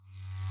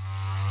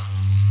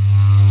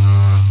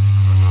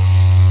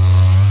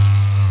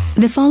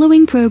The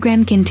following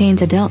program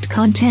contains adult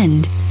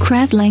content,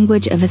 crass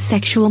language of a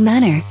sexual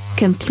manner,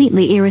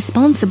 completely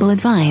irresponsible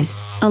advice,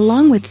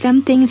 along with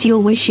some things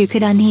you'll wish you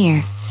could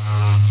unhear.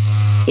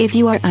 If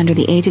you are under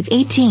the age of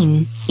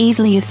 18,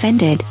 easily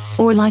offended,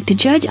 or like to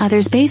judge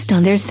others based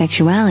on their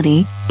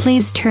sexuality,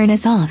 please turn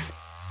us off.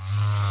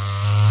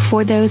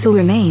 For those who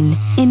remain,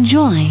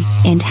 enjoy,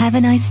 and have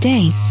a nice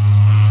day.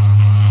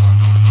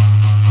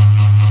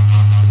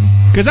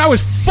 Because I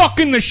was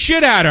fucking the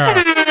shit out of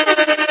her.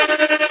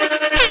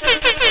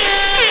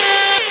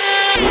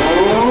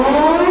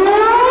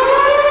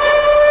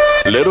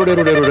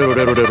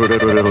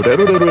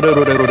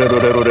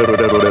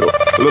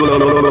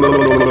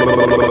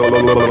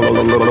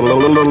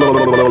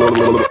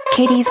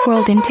 Katie's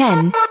World in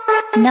 10,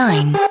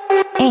 9,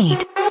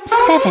 8,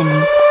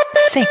 7,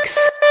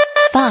 6,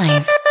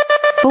 5,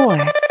 4,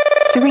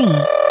 3.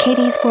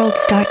 Katie's World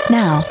starts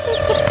now.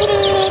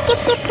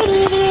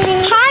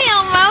 Hi,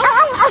 Elmo.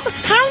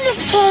 Hi, Miss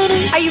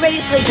Katie. Are you ready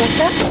to play dress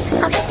up?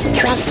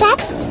 Dress up?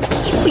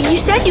 You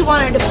said you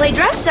wanted to play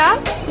dress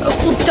up.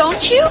 Well,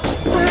 don't you?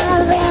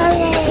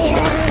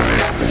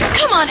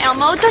 Come on,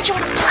 Elmo. Don't you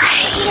want to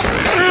play?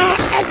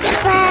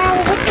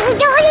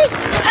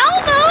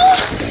 Elmo!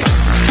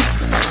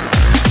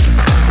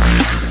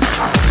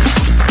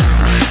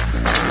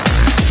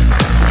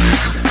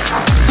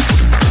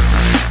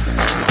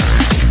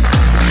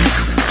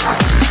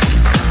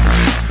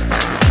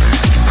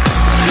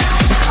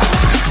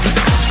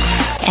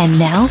 And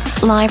now,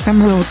 live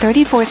from Rule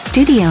 34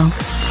 Studio,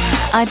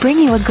 I bring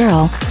you a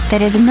girl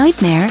that is a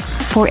nightmare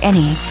for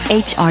any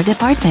HR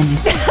department.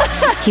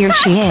 Here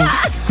she is,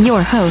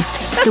 your host,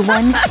 the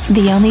one,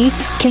 the only,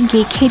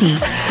 Kinky Katie.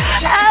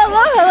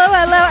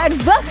 Hello,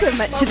 and welcome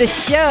to the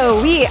show.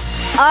 We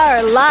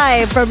are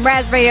live from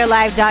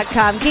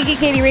RazRadioLive.com,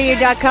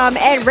 KinkyKatieRadio.com,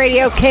 and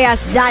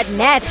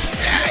RadioChaos.net.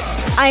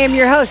 I am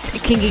your host,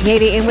 Kinky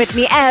Katie, and with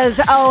me, as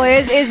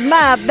always, is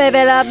my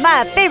baby love,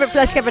 my favorite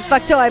flesh-covered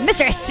fuck toy,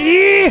 Mr.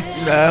 C.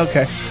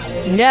 Okay.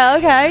 Yeah,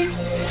 okay.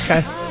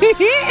 Okay.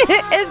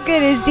 As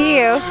good as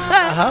you.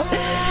 Uh-huh.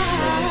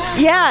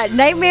 Yeah,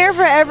 nightmare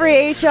for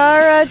every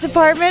HR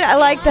department. I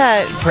like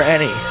that. For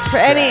any. For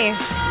any.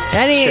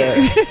 Sure.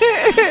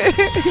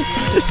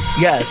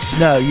 Yes.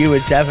 No, you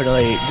would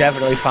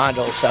definitely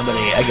fondle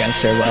somebody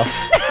against their will.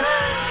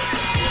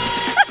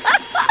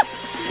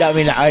 I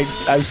mean,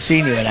 I've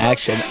seen you in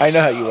action. I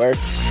know how you work.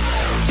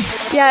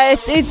 Yeah,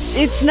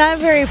 it's not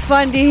very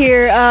fun to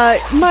hear.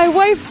 My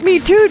wife Me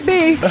Too'd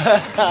me.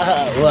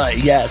 Well,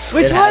 yes.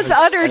 Which was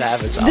uttered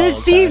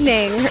this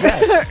evening,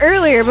 yes.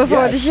 Earlier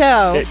before the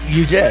show.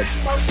 You did.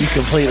 You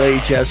completely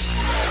just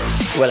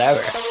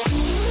whatever.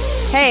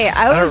 Hey,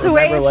 I was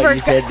away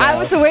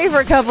for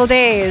a couple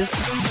days.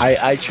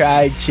 I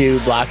tried to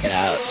block it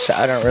out, so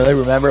I don't really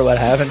remember what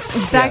happened.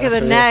 Back of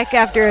the neck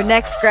after a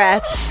neck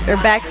scratch or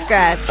back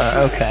scratch.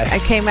 Okay. I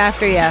came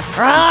after you.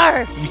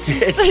 Rawr! You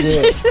did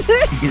too.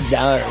 You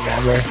don't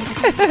remember.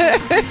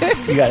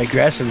 You got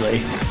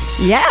aggressively.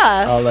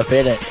 Yeah. All up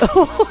in it.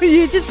 Oh,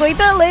 you just wait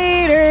till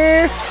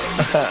later.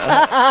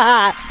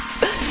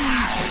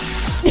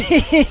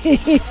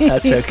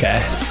 That's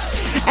okay.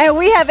 And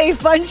we have a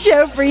fun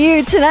show for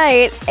you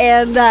tonight.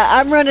 And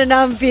I'm running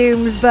on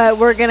fumes, but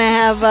we're gonna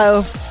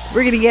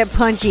get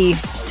punchy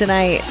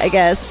tonight, I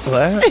guess.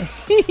 What?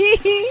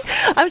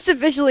 I'm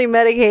sufficiently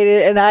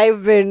medicated, and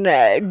I've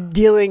been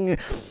dealing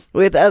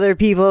with other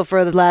people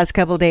for the last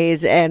couple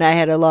days. And I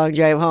had a long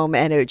drive home,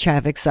 and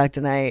traffic sucked,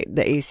 and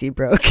the AC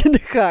broke in the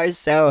car,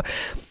 so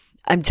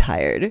I'm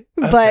tired.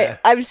 Okay. But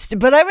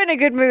I'm in a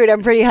good mood.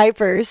 I'm pretty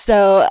hyper,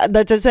 so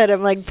that's what I said.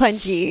 I'm like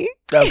punchy.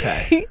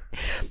 Okay.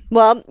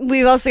 Well,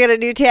 we've also got a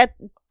new Tats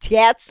Man.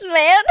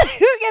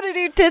 We got a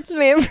new Tits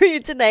Man for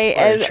you tonight.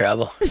 We're in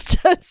trouble.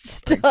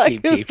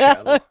 Deep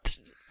trouble.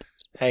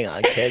 Hang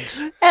on, kids.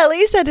 At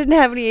least I didn't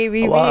have any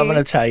ABV. Well, I'm going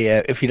to tell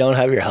you, if you don't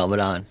have your helmet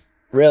on,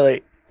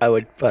 really, I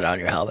would put on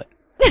your helmet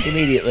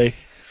immediately.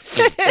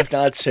 If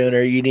not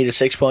sooner, you need a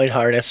 6-point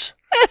harness.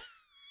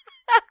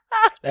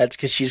 That's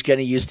because she's going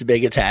to use the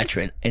big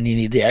attachment, and you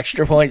need the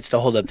extra points to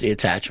hold up the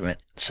attachment.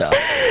 So,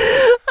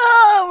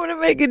 I'm going to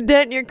make a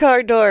dent in your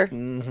car door.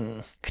 mm-hmm.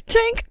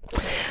 Tink.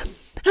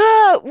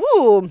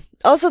 Woo.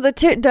 Also, the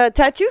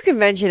tattoo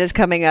convention is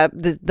coming up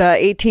the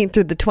 18th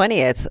through the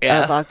 20th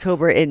of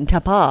October in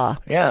Tampa.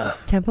 Yeah.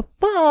 Tampa.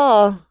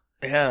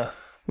 Yeah.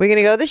 We going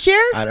to go this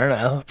year? I don't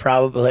know.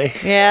 Probably.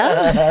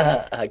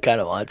 Yeah? I kind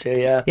of want to,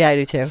 yeah. Yeah, I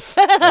do too.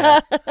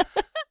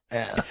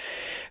 Yeah.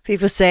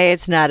 People say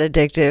it's not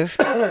addictive.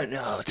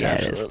 No, it's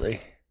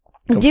absolutely.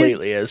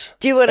 Completely is.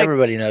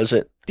 Everybody knows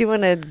it. Do you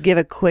want to give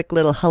a quick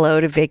little hello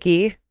to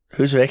Vicky?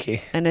 Who's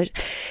Vicky?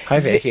 Hi,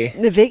 Vicky.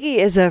 Vicky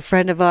is a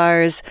friend of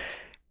ours,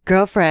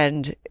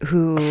 girlfriend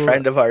who... A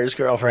friend of ours'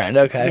 girlfriend,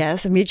 okay.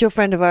 Yes, a mutual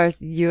friend of ours,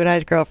 you and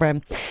I's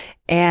girlfriend.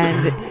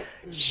 And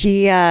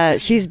she's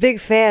a big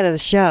fan of the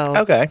show.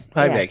 Okay.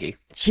 Hi, Vicky.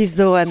 She's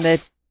the one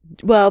that...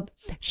 Well,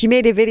 she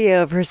made a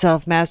video of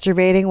herself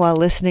masturbating while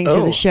listening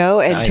to the show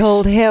and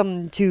told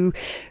him to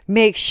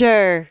make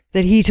sure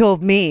that he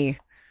told me.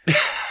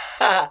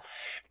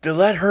 to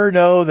let her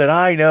know that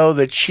I know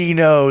that she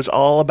knows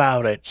all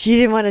about it. She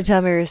didn't want to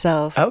tell me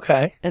herself.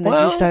 Okay. And then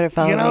she started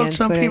following me on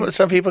Twitter.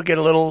 Some people get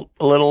a little,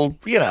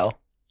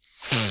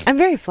 I'm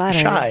very flattered.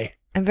 shy.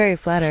 I'm very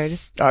flattered.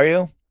 Are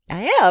you?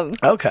 I am.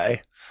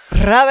 Okay.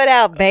 Rub it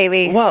out,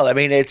 baby. Well, I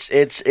mean,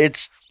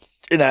 it's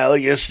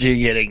analogous to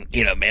getting,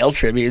 mail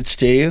tributes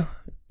to you.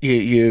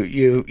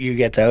 You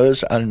get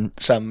those on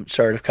some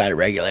sort of kind of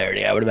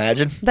regularity, I would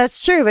imagine.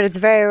 That's true, but it's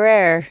very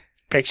rare.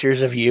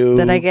 Pictures of you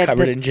that I get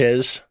covered in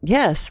jizz.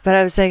 Yes, but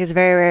I was saying it's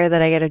very rare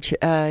that I get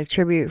a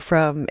tribute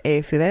from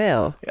a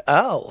female.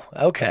 Oh,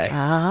 okay.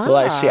 Ah. Well,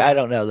 I see. I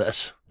don't know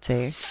this.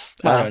 See?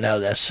 I don't know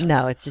this.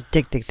 No, it's just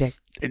dick.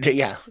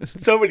 Yeah.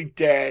 So many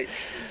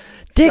dicks.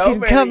 Dick So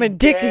and many come and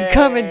dick and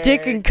come and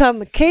dick and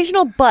come.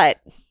 Occasional butt.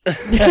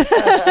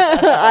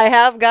 I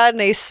have gotten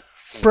a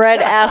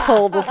spread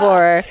asshole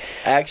before.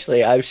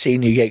 Actually, I've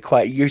seen you get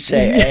quite. You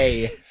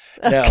say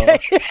a. No.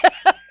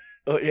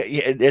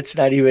 It's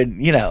not even.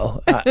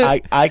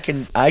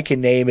 I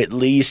can name at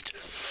least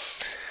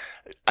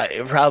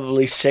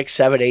probably 6,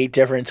 7, 8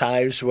 different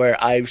times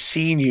where I've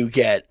seen you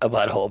get a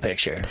butthole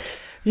picture.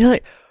 You're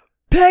like,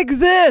 peg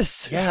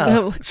this.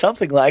 Yeah,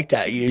 something like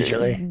that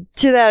usually.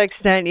 To that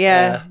extent,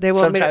 yeah. They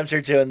won't. Sometimes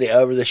they're doing the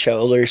over the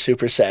shoulder,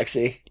 super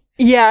sexy.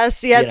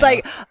 Yes,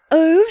 like,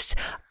 oops,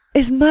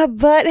 is my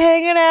butt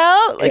hanging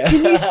out? Like,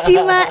 can you see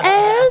my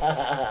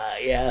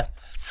ass?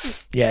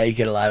 Yeah, you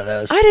get a lot of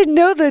those. I didn't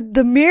know that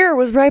the mirror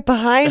was right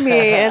behind me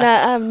and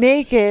I'm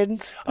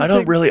naked. I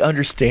don't really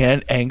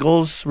understand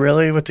angles,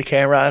 really, with the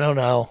camera. I don't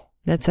know.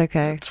 That's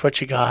okay. It's what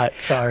you got.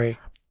 Sorry.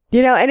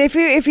 And if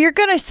you're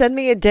going to send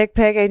me a dick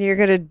pic and you're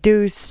going to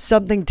do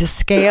something to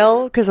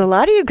scale, because a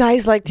lot of you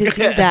guys like to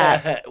do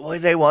that. Well,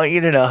 they want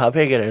you to know how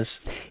big it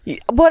is.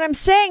 What I'm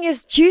saying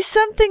is choose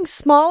something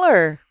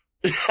smaller.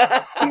 You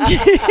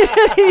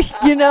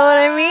know what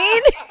I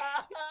mean?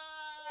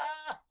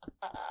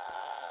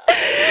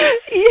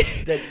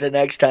 The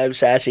next time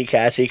Sassy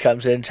Cassie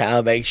comes in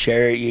town, make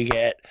sure you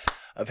get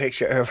a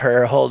picture of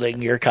her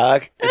holding your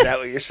cock. Is that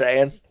what you're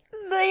saying?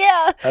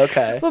 Yeah.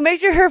 Okay. Well, make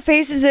sure her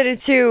face is in it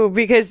too,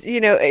 because she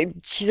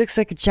looks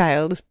like a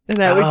child, and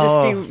that would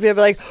just be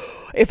like,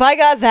 if I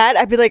got that,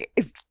 I'd be like,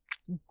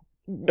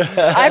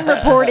 I'm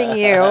reporting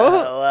you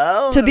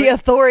to the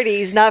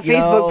authorities, not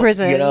Facebook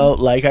prison.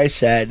 Like I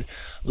said,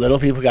 little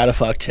people gotta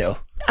fuck too.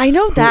 I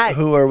know that.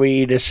 Who are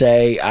we to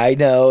say? I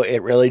know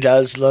it really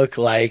does look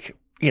like,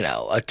 a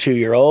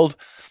 2-year-old,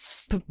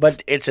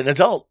 but it's an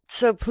adult.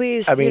 So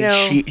please, I mean,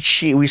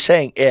 we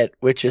saying it,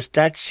 which is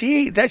that's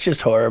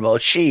just horrible.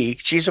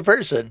 She's a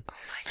person. Oh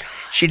my God.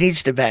 She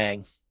needs to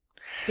bang.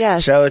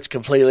 Yes. So it's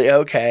completely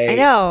okay. I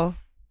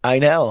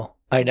know.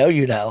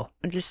 You know.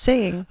 I'm just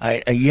saying.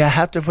 You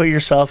have to put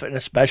yourself in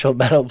a special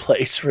mental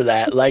place for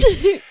that. Like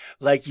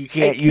you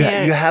can't. You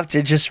have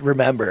to just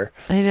remember.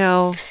 I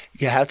know.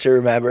 You have to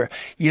remember.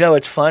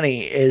 What's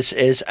funny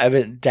is I've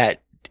been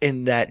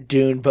in that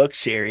Dune book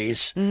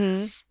series,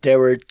 there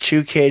were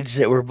 2 kids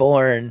that were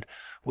born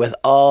with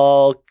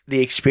all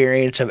the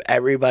experience of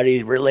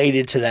everybody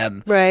related to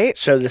them. Right.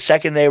 So the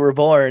second they were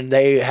born,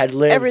 they had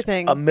lived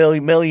everything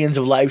millions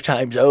of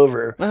lifetimes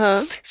over.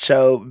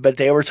 So, but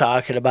they were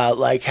talking about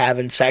like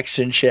having sex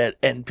and shit,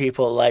 and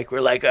people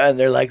were like, and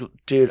they're like,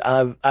 dude,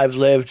 I've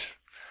lived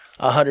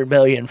 100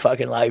 million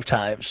fucking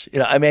lifetimes.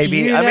 I may Do be.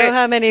 you know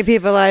how many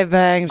people I've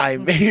banged?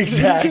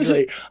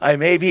 Exactly. I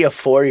may be a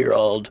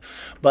 4-year-old,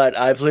 but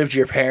I've lived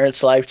your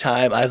parents'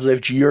 lifetime. I've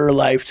lived your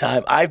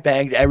lifetime. I've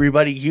banged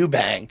everybody you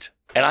banged,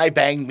 and I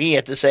banged me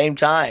at the same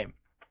time.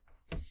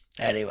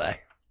 Anyway,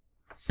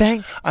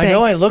 bang. I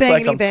know I look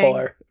like I'm bang.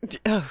 4.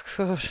 Oh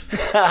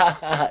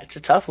God. It's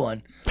a tough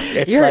one.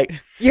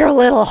 You're a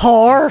little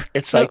whore.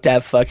 It's like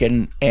that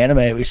fucking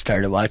anime we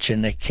started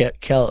watching, the Kill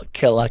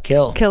la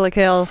Kill. Kill a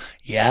Kill.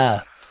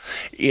 Yeah.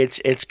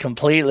 It's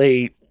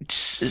completely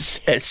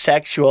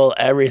sexual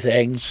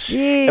everything.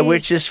 Jeez.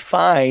 Which is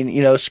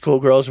fine,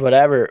 schoolgirls,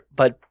 whatever,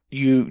 but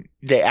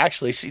they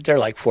actually see they're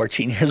like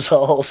 14 years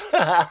old.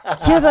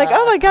 Yeah, like,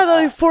 oh my God,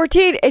 they're like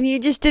 14, and you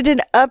just did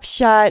an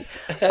upshot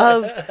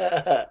of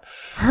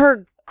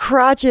her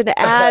crotch and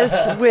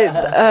ass with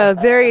a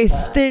very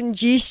thin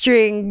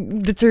G-string.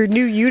 That's her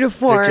new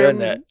uniform. They're doing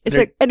that. It's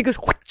and it goes.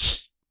 Whoosh.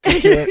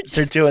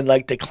 They're doing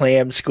like the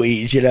clam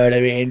squeeze, you know what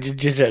I mean?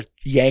 Just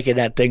yanking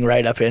that thing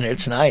right up in.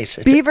 It's nice.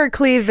 Beaver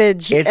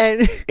cleavage.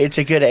 It's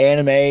a good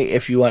anime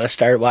if you want to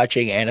start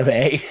watching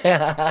anime.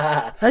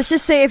 Let's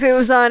just say if it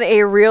was on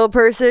a real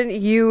person,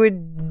 you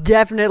would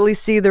definitely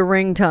see the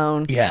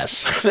ringtone.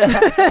 Yes.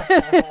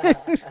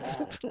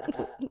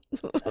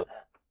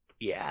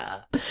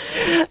 Yeah.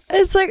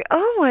 It's like,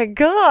 oh my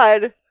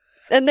God.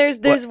 And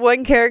there's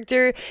one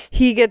character,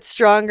 he gets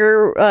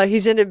stronger,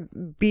 he's into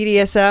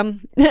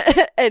BDSM,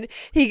 and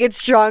he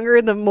gets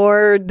stronger the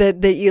more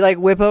that you like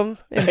whip him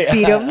and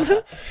beat him.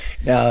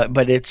 No,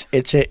 but it's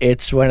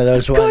one of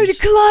those ones. Going to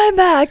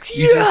climax,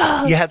 you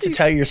have to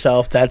tell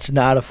yourself that's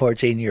not a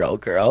 14-year-old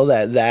girl.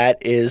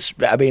 That is,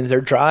 I mean, they're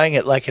drawing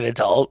it like an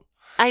adult.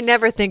 I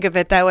never think of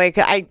it that way,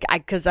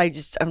 because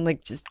I'm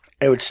like, just.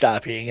 It would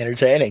stop being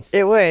entertaining.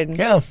 It would.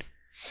 Yeah.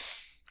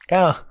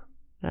 Yeah.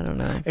 I don't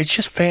know. It's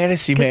just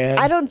fantasy, 'Cause man.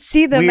 I don't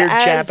see them Weird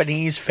as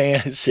Japanese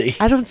fantasy.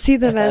 I don't see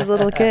them as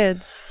little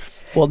kids.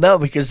 Well, no,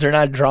 because they're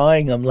not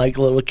drawing them like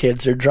little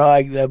kids. They're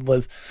drawing them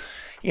with,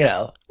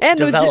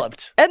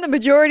 developed. And the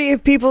majority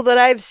of people that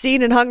I've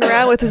seen and hung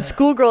around with in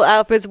schoolgirl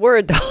outfits were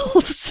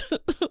adults.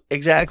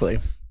 Exactly.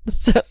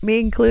 So, me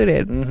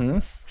included. Mm-hmm.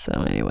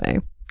 So anyway.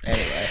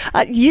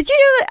 Anyway. Did you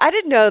know that? I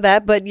didn't know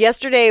that, but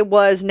yesterday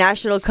was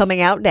National Coming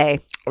Out Day.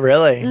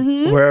 Really?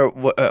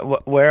 Mm-hmm.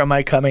 Where am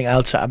I coming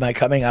outside? Am I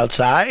coming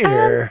outside?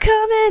 Or? I'm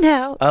coming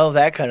out. Oh,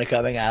 that kind of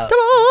coming out.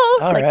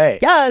 Ta-da! All right.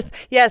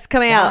 Yes,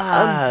 coming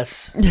out.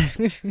 Yes.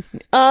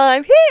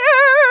 I'm here.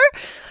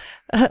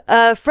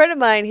 A friend of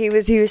mine, he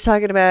was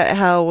talking about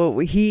how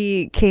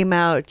he came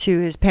out to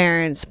his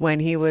parents when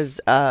he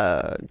was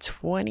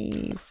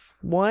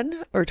 21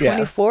 or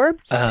 24.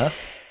 Yeah. Uh-huh.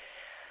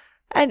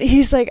 And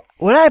he's like,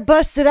 when I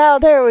busted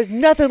out, there was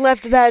nothing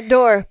left of that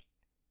door.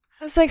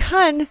 I was like,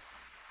 hun,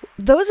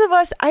 those of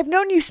us, I've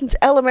known you since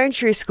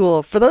elementary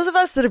school. For those of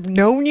us that have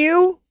known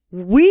you,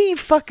 we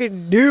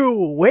fucking knew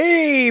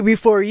way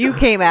before you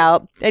came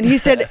out. And he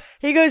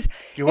goes,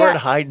 You weren't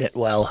hiding it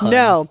well, huh?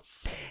 No.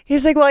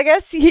 He's like, well, I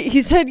guess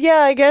he said, yeah,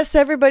 I guess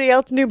everybody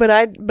else knew,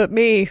 but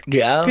me.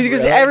 Yeah.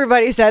 Because really?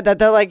 everybody said that.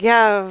 They're like,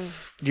 yeah.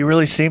 You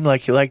really seem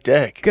like you like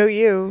dick. Go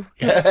you.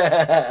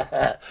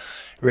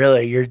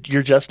 Really? You're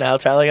just now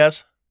telling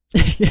us?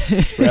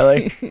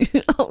 Really?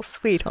 Oh,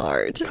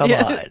 sweetheart. Come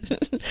on.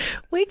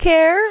 We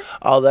care.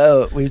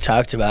 Although we've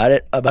talked about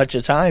it a bunch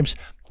of times,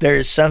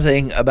 there's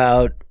something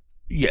about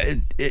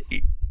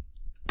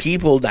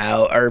people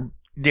now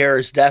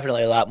there's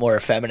definitely a lot more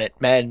effeminate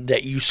men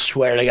that you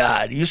swear to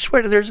God. You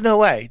swear to there's no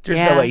way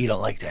you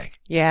don't like dick.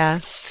 Yeah.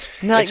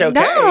 It's okay.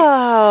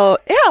 No.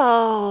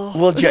 Ew.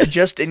 Well,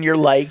 just in your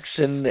likes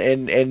and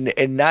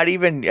not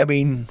even, I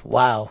mean,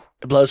 wow.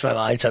 It blows my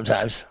mind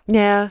sometimes.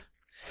 Yeah.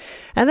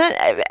 And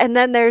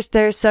then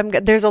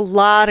there's a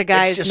lot of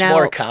guys it's just now.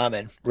 more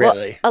common,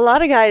 really. Well, a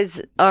lot of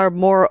guys are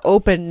more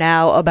open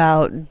now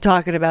about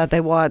talking about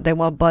they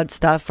want butt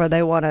stuff or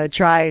they want to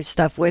try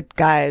stuff with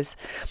guys.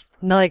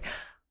 And they're like,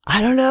 I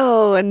don't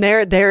know, and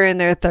they're in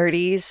their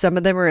 30s. Some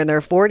of them are in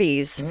their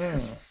 40s,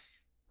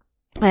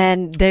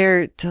 and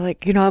they're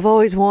like, I've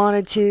always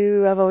wanted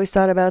to. I've always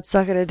thought about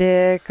sucking a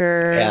dick,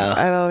 or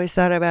I've always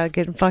thought about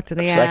getting fucked in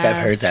the ass. It's like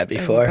I've heard that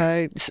before.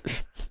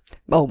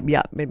 Oh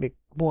yeah, maybe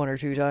one or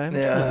two times.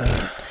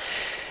 Yeah.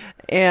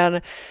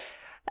 And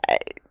I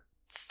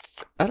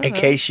don't in know.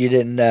 case you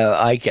didn't know,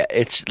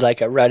 it's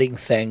like a running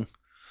thing.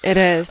 It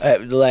is.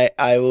 Like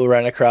I will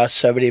run across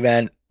so many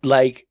men,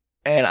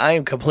 and I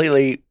am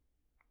completely,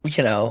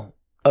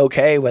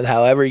 okay with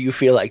however you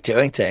feel like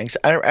doing things.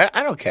 I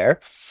don't care.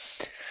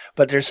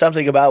 But there's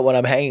something about when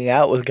I'm hanging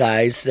out with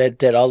guys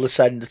that all of a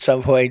sudden at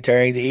some point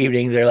during the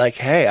evening they're like,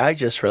 "Hey, I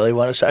just really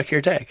want to suck your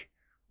dick."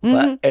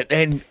 Mhm.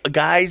 And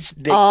guys,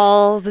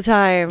 all the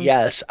time.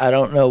 yes, I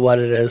don't know what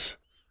it is.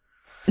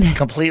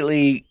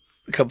 completely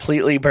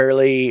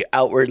burly,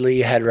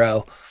 outwardly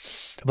hetero,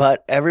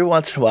 but every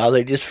once in a while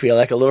they just feel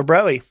like a little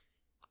broy.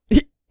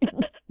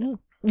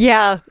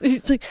 Yeah,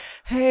 it's like,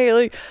 hey,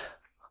 like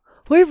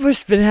we've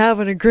just been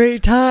having a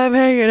great time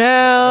hanging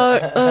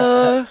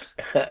out.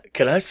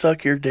 Can I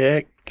suck your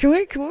dick? Can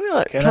we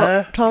like Can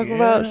I? talk Yeah.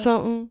 about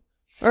something?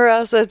 Or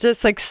else I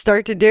just like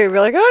start to do. We're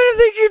like, I didn't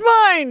think you'd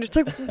mind. It's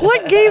like,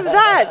 what gave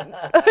that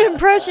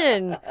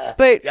impression?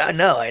 But I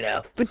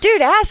know. But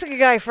dude, ask a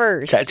guy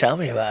first. Tell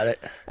me about it.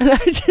 And I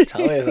just,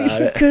 Tell me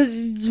about it.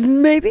 Because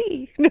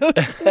maybe. No.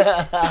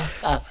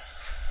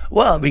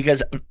 Well,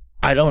 because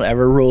I don't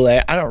ever rule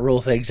it. I don't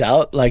rule things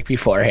out like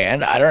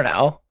beforehand. I don't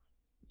know.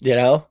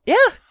 Yeah.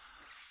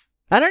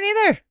 I don't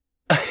either.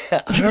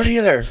 I don't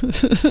either.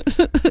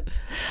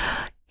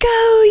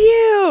 Go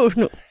you.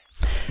 No.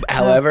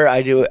 However,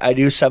 I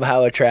do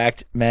somehow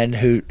attract men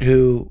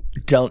who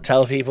don't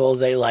tell people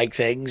they like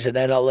things, and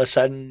then all of a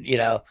sudden,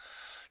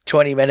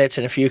 20 minutes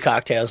and a few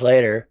cocktails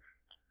later,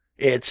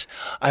 it's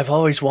I've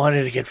always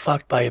wanted to get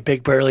fucked by a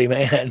big burly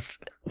man.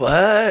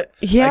 What?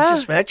 Yeah. I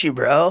just met you,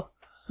 bro.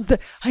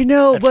 I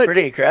know, That's but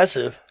pretty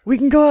aggressive. we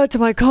can go out to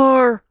my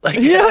car. Like,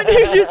 you're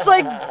just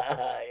like,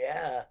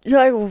 yeah.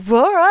 you're like,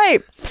 well, all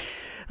right.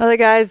 Other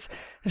guys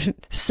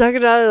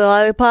sucking out of the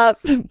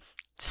lollipop.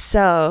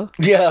 So,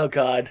 Yeah, oh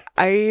God.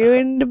 are you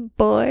into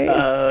boys?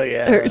 Oh,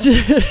 yeah. Or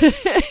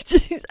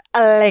licky.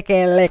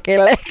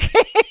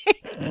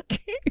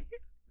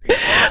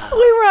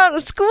 We were on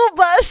a school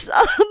bus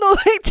on the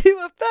way to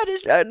a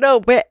fetish.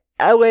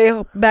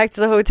 Way back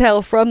to the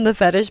hotel from the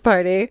fetish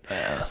party.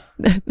 Yeah.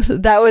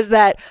 That was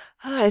that.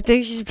 Oh, I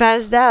think she's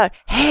passed out.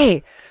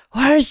 Hey,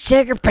 why don't you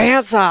take her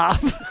pants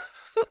off?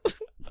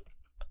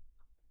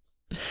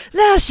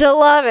 Now she'll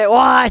love it.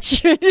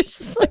 Watch.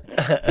 It's like,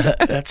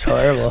 That's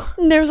horrible.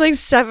 there was like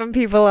 7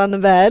 people on the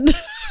bed.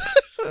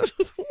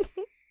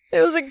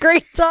 It was a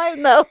great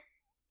time though.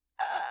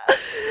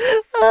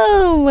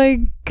 Oh my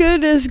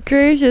goodness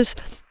gracious.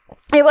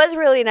 It was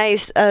really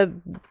nice at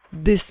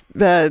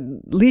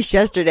least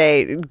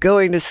yesterday,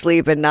 going to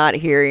sleep and not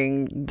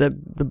hearing the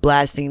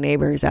blasting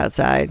neighbors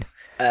outside.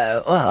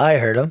 Well, I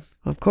heard him.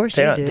 Of course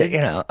They you don't, did.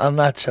 you know, I'm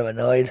not so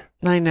annoyed.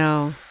 I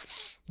know.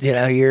 You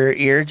know,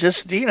 you're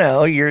just, you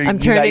know, you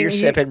got turning- your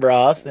sipping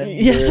broth, and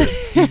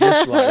Yes. you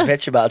just want to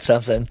bitch about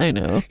something. I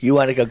know. You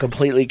want to go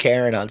completely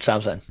Karen on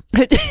something.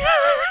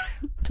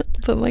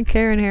 Put my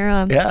Karen hair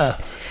on. Yeah.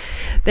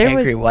 There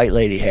Angry was white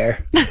lady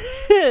hair.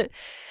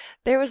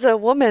 there was a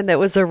woman that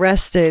was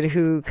arrested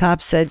who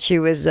cops said she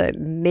was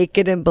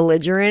naked and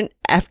belligerent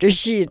after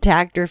she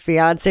attacked her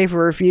fiance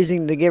for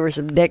refusing to give her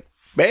some dick.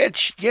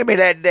 Bitch, give me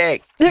that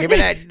dick. Give me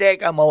that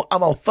dick. I'm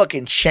gonna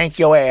fucking shank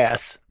your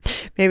ass.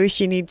 Maybe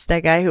she needs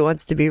that guy who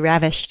wants to be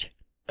ravished.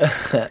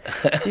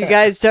 You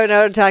guys don't know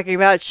what I'm talking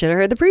about. Should have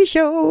heard the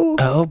pre-show.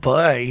 Oh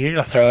boy, you're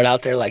gonna throw it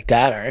out there like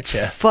that, aren't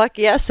you? Fuck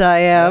yes, I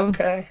am.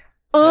 Okay.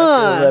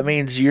 That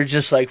means you're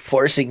just like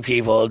forcing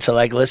people to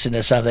like listen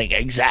to something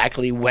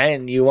exactly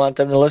when you want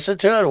them to listen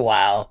to it.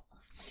 Wow.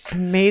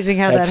 Amazing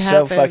how That's that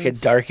so happens. fucking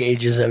dark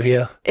ages of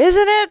you.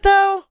 Isn't it,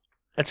 though?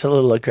 That's a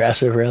little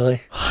aggressive, really.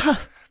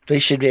 They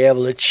should be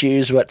able to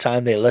choose what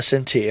time they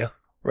listen to you.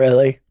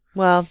 Really?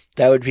 Well,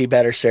 That would be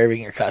better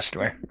serving your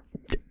customer.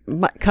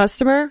 my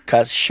customer?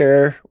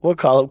 Sure, we'll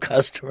call them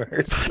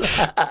customers.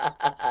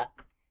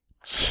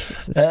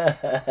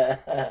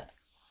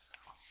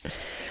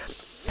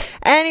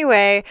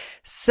 Anyway,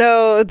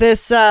 so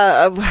this,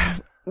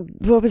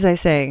 what was I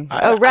saying?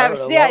 I don't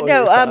ravished. know Yeah, what we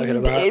no, were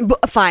talking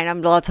about. fine.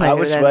 I'll tell I you.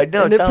 was then. right.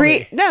 No, in the tell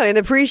me. No, in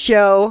the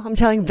pre-show, I'm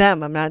telling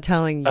them. I'm not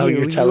telling you. Oh,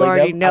 you're telling you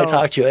already them? know. I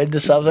talked you into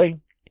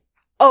something?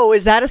 Oh,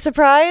 is that a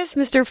surprise,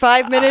 Mr.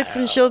 5 minutes,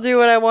 and she'll do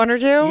what I want her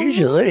to?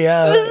 Usually,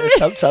 yeah.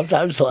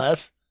 Sometimes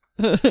less.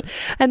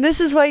 And this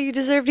is why you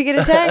deserve to get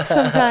a text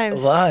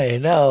sometimes. Why?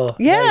 No.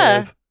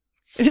 Yeah. Negative.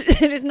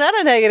 It is not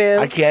a negative.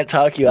 I can't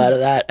talk you out of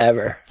that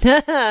ever.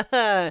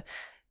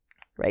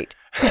 Right.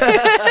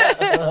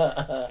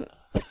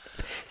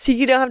 See,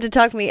 you don't have to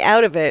talk me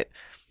out of it.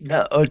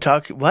 No,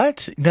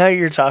 what? Now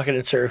you're talking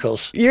in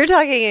circles. You're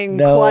talking in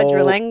No,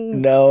 quadrilang.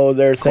 no,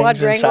 there are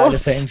things inside quadrangles.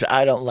 of things.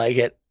 I don't like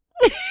it.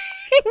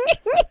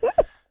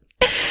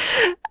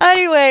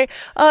 Anyway,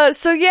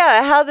 so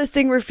yeah, how this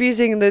thing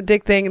refusing the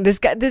dick thing. This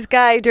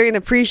guy during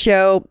the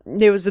pre-show,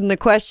 it was in the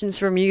questions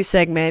from you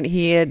segment.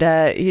 He'd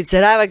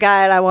said, "I'm a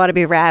guy and I want to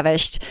be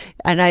ravished."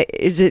 And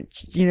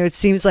it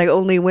seems like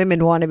only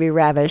women want to be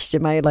ravished.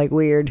 Am I like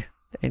weird?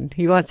 And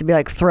he wants to be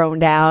like thrown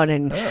down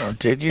and Oh,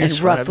 dude, you and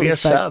just want to be a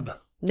roughly fucked. sub.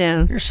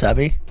 no. You're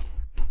subby.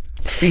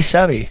 Be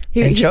subby.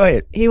 Enjoy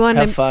it. He wanted.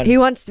 Have fun. He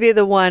wants to be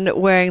the one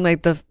wearing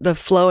like the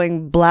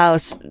flowing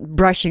blouse,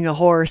 brushing a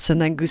horse, and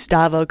then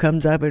Gustavo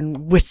comes up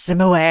and whisks him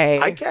away.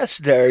 I guess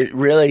there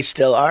really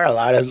still are a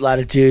lot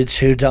of dudes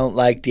who don't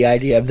like the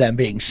idea of them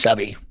being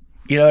subby.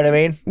 You know what I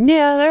mean?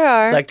 Yeah, there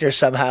are. Like they're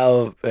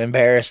somehow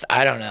embarrassed.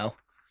 I don't know.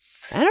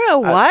 I don't know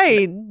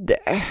why.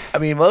 I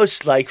mean,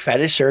 most like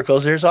fetish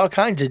circles, there's all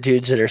kinds of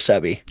dudes that are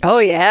subby. Oh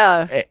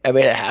yeah. I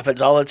mean, it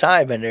happens all the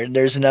time, and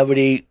there's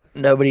nobody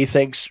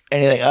thinks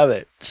anything of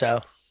it. So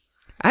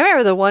I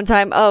remember the one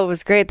time. Oh, it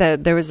was great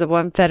that there was the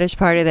one fetish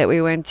party that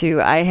we went to.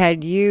 I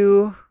had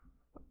you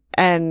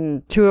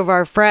and two of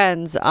our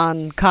friends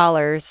on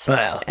collars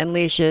Wow. and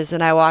leashes,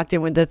 and I walked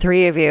in with the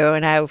three of you,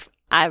 and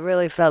I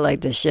really felt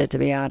like this shit, to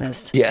be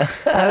honest. yeah,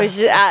 I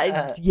was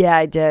yeah,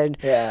 I did.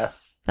 yeah.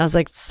 I was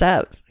like,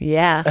 sup?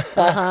 Yeah.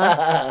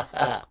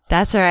 Uh-huh.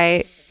 That's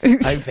right.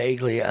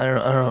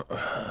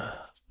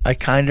 I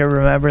kind of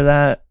remember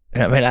that.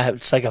 I mean,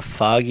 it's like a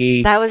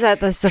foggy. That was at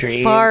the dream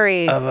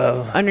safari of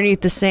a.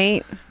 underneath the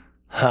Saint.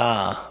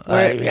 Yeah,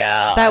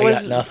 That I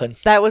was got nothing.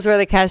 That was where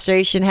the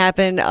castration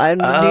happened on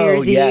New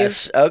Year's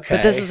yes, Eve. okay.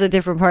 But this was a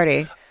different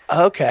party.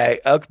 Okay,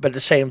 but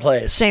the same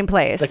place. Same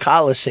place. The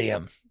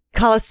Coliseum.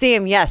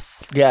 Coliseum,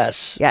 yes.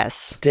 Yes.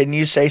 Yes. Didn't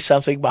you say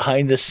something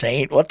behind the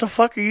Saint? What the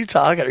fuck are you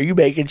talking? Are you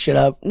making shit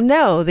up?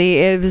 No,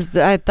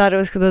 I thought it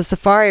was the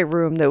safari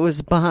room that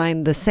was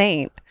behind the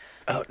Saint.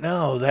 Oh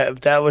no,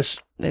 that was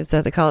It was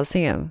at the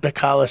Coliseum. the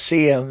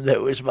Coliseum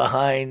that was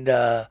behind.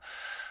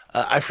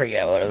 I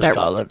forget what it was That-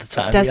 called at the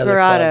time. the other club.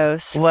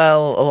 Desperados.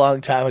 Well, a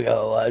long time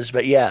ago it was,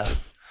 but yeah,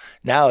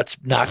 now it's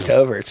knocked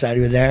over. It's not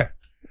even there.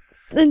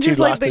 And Dude just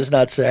like lost his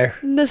nuts there.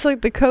 just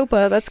like the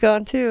Copa, that's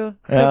gone too.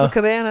 Yeah.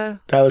 Copacabana.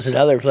 That was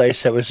another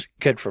place that was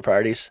good for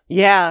parties.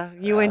 Yeah,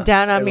 you went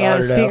down on in me on a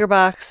Lauderdale. speaker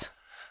box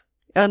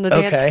on the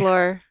dance Okay.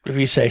 floor. If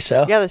you say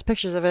so. Yeah, there's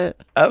pictures of it.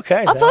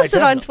 Okay. I'll then I post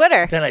it on defi-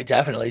 Twitter. Then I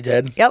definitely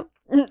did. Yep.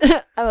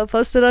 I will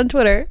post it on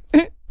Twitter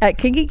at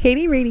Kinky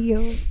Katie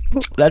Radio.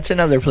 That's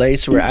another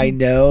place where I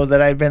know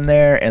that I've been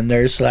there, and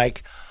there's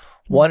like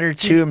one or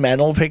two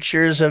mental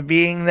pictures of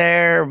being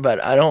there,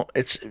 but I don't.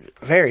 It's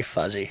very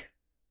fuzzy,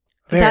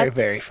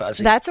 very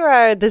fuzzy. That's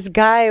where this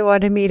guy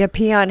wanted me to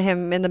pee on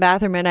him in the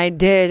bathroom, and I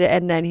did,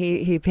 and then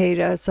he paid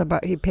us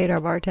he paid our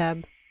bar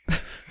tab.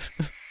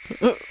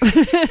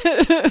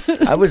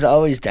 I was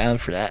always down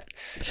for that.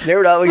 There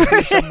would always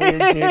be some weird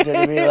dude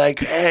that'd be like,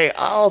 "Hey,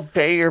 I'll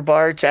pay your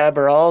bar tab,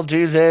 or I'll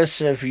do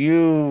this if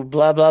you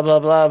blah blah blah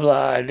blah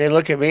blah." And they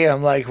look at me,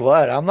 I'm like,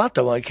 "What? I'm not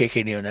the one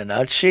kicking you in the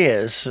nuts. She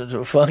is."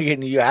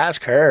 Fucking, you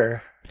ask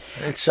her.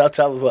 It sucks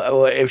up.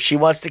 If she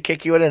wants to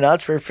kick you in the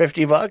nuts for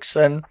 $50,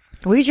 then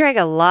We drank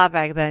a lot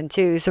back then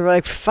too, so we're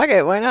like, fuck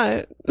it, why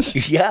not?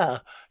 Yeah.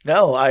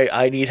 No,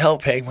 I need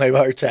help paying my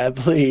bar tab,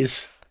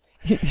 please.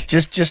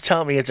 Just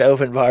tell me it's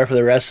open bar for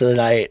the rest of the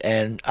night,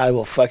 and I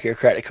will fuck your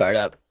credit card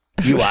up.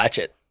 You watch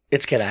it.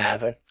 It's gonna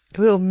happen.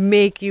 We'll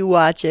make you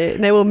watch it,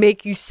 and then we'll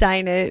make you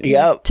sign it.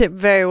 Yep. Tip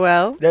very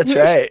well. That's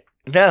right.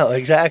 No,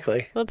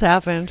 exactly. What's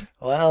happened?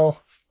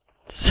 Well,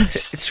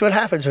 it's what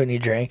happens when you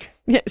drink.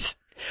 Yes.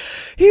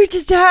 You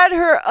just had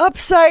her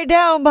upside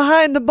down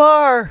behind the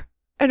bar,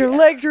 and her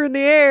legs are in the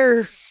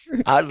air.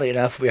 Oddly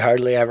enough, we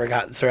hardly ever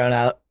got thrown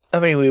out. I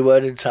mean, we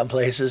would in some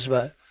places,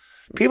 but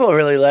people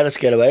really let us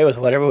get away with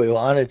whatever we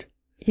wanted.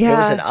 Yeah. It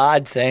was an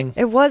odd thing.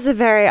 It was a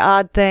very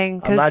odd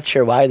thing. I'm not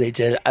sure why they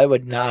did it. I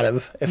would not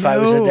have. If I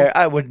was in there,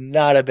 I would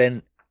not have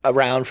been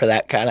around for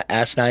that kind of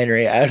asinine.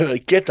 I would have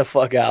like, get the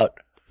fuck out.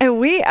 And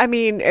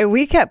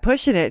we kept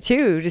pushing it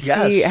too to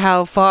see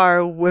how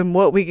far and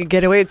what we could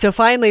get away with. So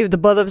finally, the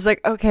brother was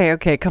like,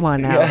 okay, come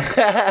on now.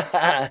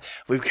 Yeah.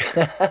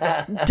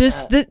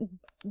 this,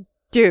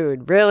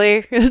 dude,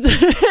 really?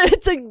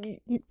 It's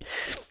like,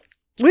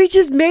 we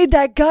just made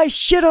that guy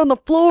shit on the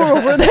floor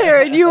over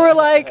there, and you were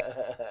like,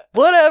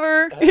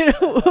 whatever,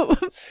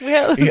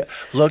 Yeah.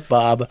 Look,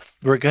 Bob,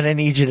 we're gonna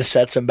need you to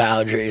set some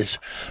boundaries.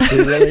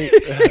 We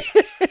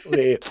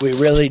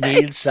really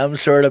need some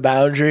sort of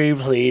boundary,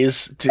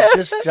 please.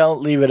 Just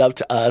don't leave it up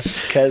to us,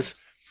 because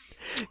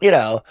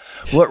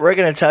what we're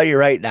gonna tell you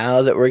right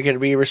now that we're gonna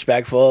be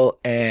respectful,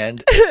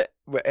 and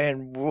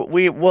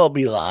we will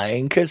be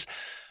lying, because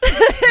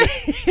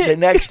the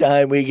next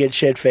time we get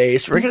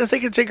shit-faced, we're going to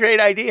think it's a great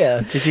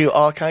idea to do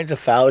all kinds of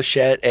foul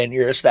shit in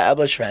your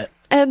establishment.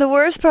 And the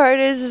worst part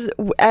is,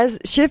 as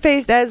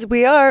shit-faced as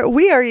we are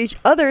each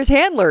other's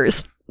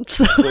handlers.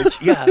 So. And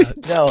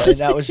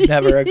that was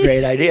never a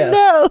great idea.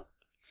 No.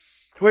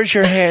 Where's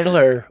your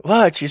handler?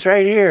 What? She's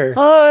right here.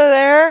 Over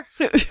there.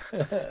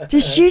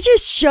 Did she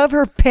just shove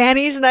her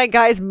panties in that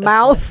guy's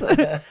mouth?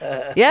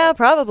 Yeah,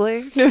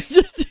 probably.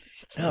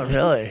 No,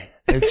 really.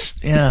 It's,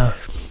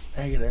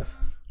 negative.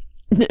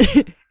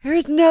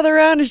 Here's another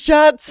round of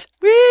shots.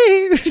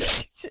 Whee!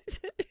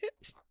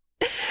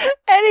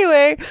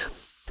 Anyway,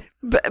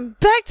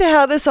 back to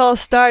how this all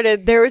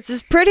started. There was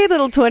this pretty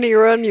little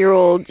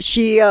 21-year-old.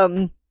 She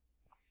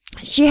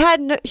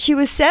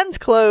was sans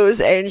clothes,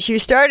 and she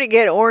started to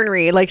get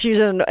ornery, like she was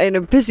in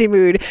a pissy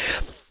mood.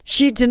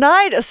 She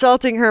denied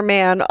assaulting her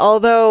man,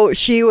 although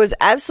she was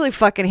absolutely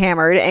fucking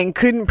hammered and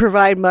couldn't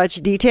provide much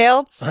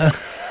detail.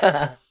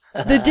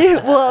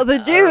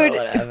 The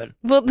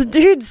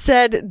dude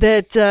said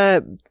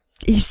that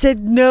he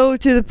said no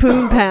to the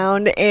poon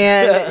pound,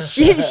 and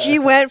she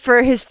went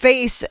for his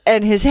face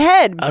and his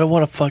head. I don't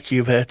want to fuck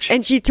you, bitch.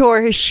 And she tore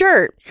his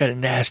shirt. You got a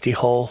nasty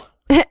hole.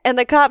 And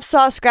the cops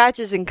saw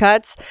scratches and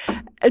cuts,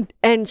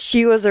 and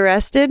she was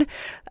arrested.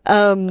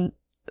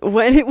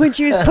 When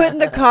she was put in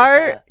the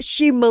car,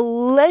 she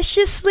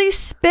maliciously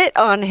spit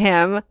on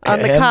him,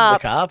 on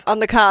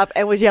the cop,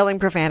 and was yelling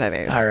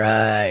profanities. All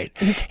right.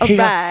 He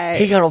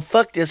gonna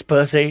fuck this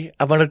pussy.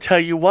 I'm gonna tell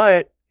you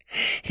what.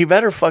 He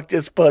better fuck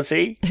this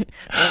pussy.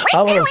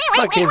 I'm gonna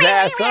fuck his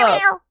ass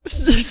up.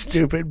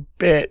 Stupid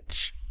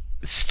bitch.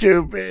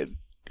 Stupid.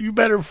 You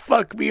better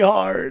fuck me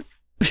hard.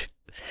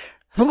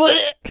 As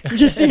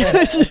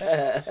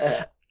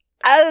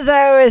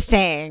I was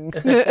saying.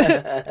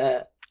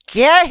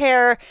 Get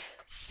here,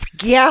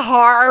 get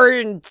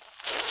hard, and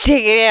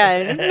stick it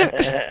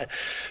in.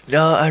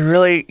 No, I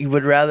really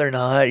would rather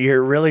not.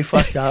 You're really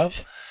fucked up.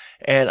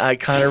 And I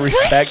kind of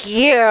respect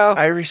you.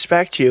 I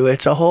respect you.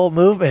 It's a whole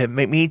movement.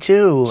 Me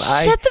too.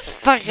 Shut the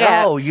fuck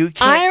up. No, you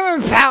can't.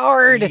 I'm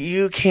empowered.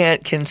 You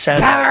can't consent.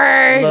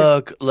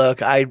 Empowered.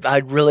 Look,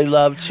 I'd really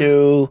love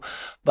to,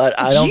 but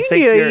I don't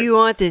think you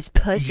want this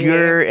pussy.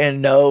 You're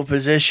in no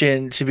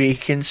position to be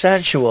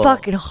consensual. It's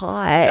fucking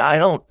hot. I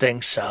don't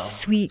think so.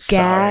 Sweet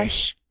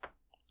gash.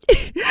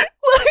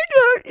 Why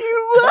don't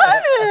you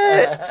want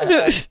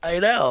it? I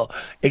know.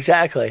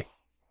 Exactly.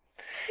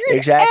 You're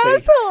exactly. An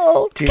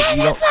asshole. Dude, get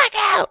the fuck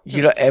out.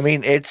 I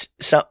mean, it's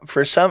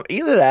for some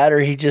either that or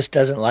he just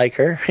doesn't like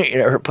her,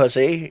 her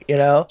pussy,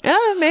 Yeah,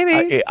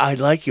 maybe. I'd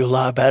like you a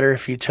lot better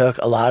if you took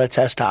a lot of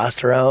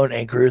testosterone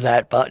and grew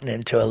that button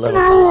into a little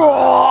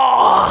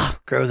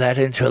cock. Grow that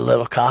into a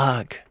little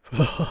cock.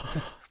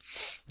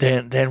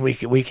 then we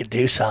could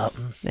do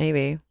something.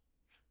 Maybe.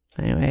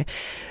 Anyway.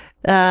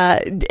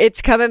 It's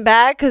coming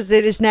back because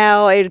it's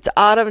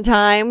autumn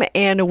time,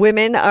 and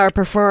women are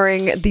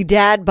preferring the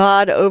dad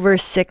bod over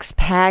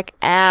 6-pack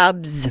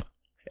abs.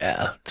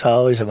 Yeah, it's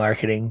always a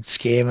marketing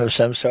scheme of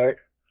some sort.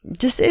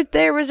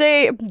 There was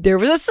a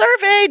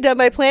survey done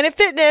by Planet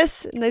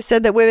Fitness, and they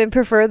said that women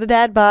prefer the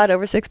dad bod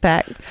over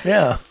 6-pack.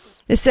 Yeah,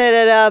 they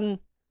said that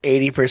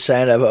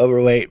 80% of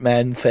overweight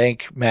men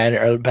think men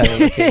are better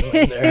looking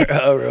when they're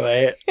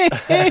overweight.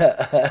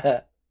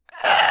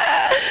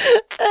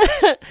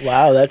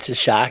 Wow, that's a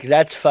shock.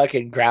 That's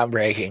fucking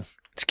groundbreaking.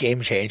 It's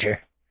game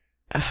changer.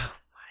 Oh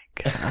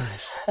my god.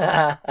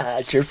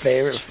 It's your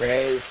favorite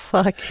phrase.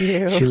 Fuck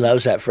you. She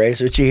loves that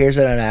phrase. When she hears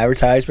it on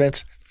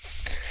advertisements,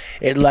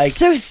 It's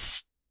so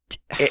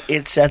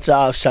it sets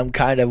off some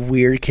kind of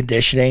weird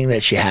conditioning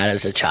that she had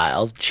as a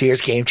child. She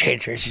hears Game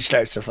Changer and she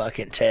starts to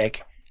fucking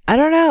tick. I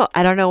don't know.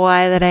 I don't know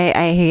why that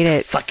I hate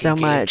it Fucking so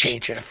Game much.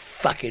 Changer,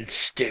 fucking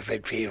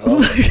stupid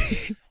people.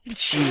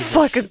 Jesus.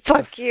 Fucking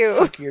fuck you.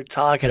 Fuck you're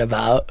talking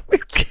about?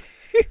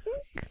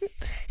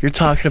 You're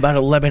talking about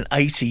a lemon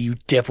icy, you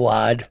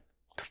dipwad.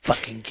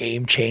 Fucking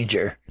Game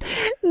Changer.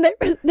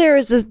 There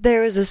was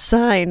a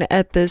sign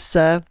at this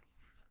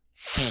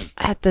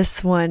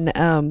one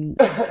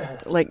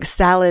like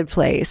salad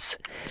place.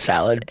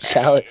 Salad.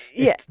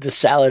 Yeah. The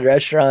salad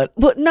restaurant.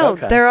 But no,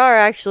 Okay. there are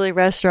actually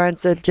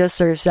restaurants that just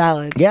serve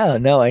salads. Yeah,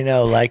 no, I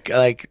know. Like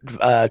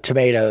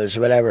tomatoes,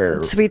 whatever.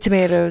 Sweet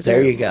tomatoes.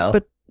 There you go.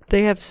 But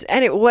they have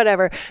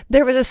whatever.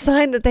 There was a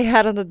sign that they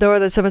had on the door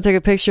that someone took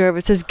a picture of.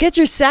 It says, "Get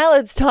your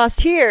salads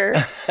tossed here."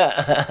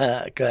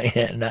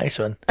 Yeah, nice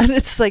one. And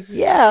it's like,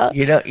 yeah,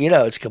 You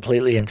know, it's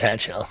completely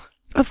intentional.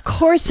 of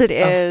course it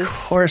is. Of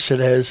course it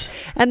is.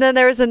 And then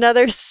there was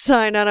another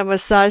sign on a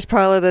massage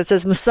parlor that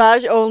says,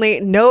 "Massage only,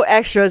 no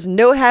extras,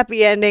 no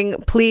happy ending.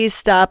 Please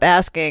stop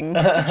asking."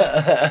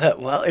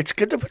 Well, it's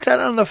good to put that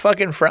on the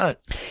fucking front.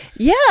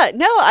 Yeah,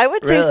 no, I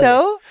would say Really?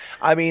 so.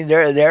 I mean,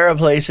 there are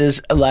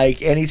places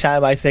like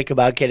anytime I think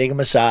about getting a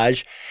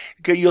massage,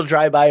 you'll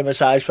drive by a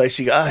massage place,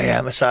 you go, oh yeah,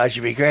 massage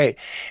would be great.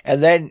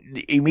 And then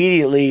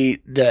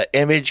immediately the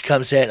image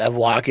comes in of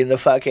walking the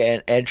fuck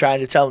in and trying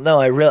to tell them, no,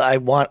 I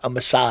want a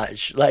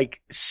massage.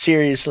 Like,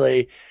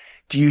 seriously,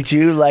 do you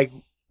do like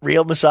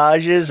real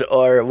massages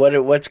or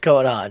what's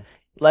going on?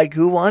 Like,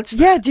 who wants that?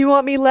 Yeah, do you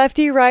want me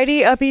lefty,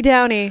 righty, uppy,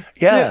 downy?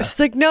 Yeah. No, it's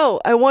like,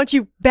 no, I want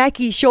you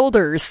backy,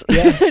 shoulders,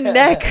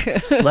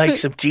 neck, Like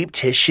some deep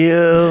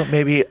tissue,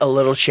 maybe a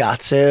little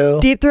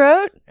shiatsu. deep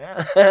throat,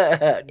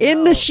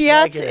 in the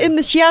shiatsu.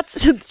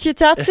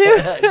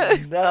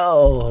 shiatsu.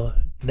 No,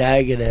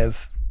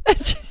 negative.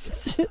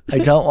 I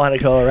don't want to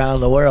go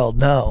around the world.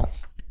 No.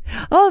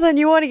 Oh, then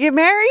you want to get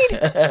married?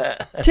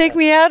 Take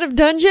me out of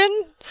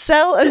dungeon?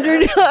 Cell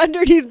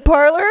underneath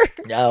parlor?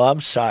 No, I'm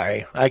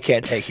sorry. I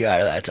can't take you out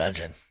of that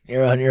dungeon.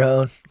 You're on your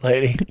own,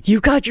 lady. You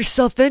got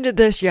yourself into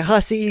this, you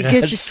hussy. You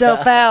get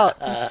yourself out.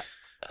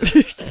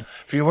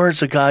 If you weren't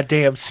so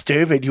goddamn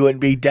stupid, you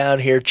wouldn't be down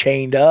here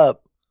chained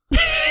up,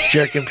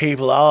 jerking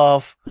people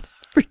off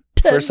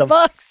for some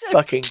 $10.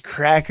 fucking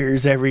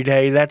crackers every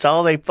day. That's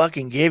all they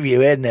fucking give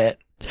you, isn't it?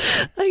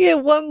 I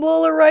get one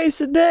bowl of rice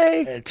a day.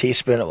 And a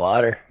teaspoon of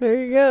water. There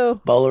you go.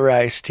 Bowl of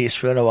rice,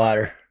 teaspoon of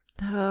water.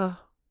 Oh.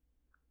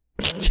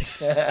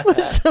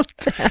 What's so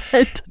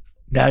bad?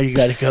 Now you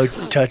got to go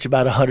touch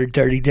about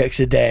 130 dicks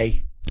a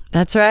day.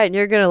 That's right. And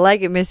you're going to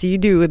like it, Missy. You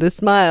do with a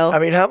smile. I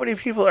mean, how many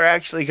people are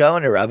actually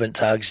going to rub and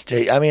tugs?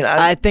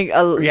 I think.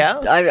 Yeah?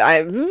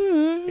 I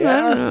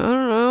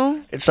don't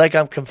know. It's like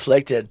I'm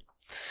conflicted.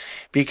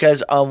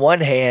 Because on one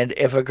hand,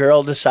 if a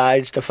girl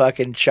decides to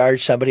fucking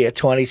charge somebody a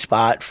 20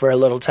 spot for a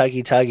little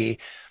tuggy,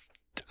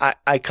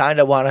 I kind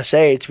of want to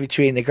say it's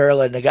between the girl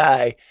and the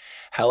guy.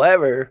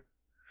 However,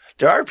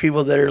 there are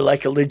people that are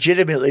like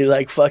legitimately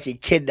like fucking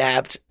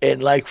kidnapped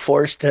and like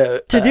forced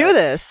to do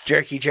this.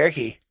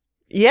 Jerky.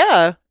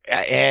 Yeah.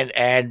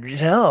 And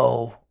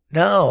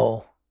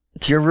no,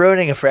 you're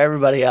ruining it for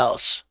everybody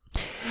else.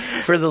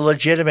 For the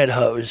legitimate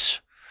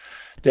hoes.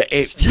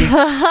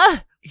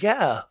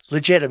 Yeah,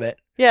 legitimate.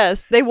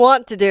 Yes, they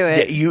want to do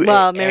it. Maybe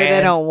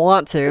they don't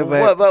want to,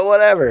 but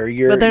whatever.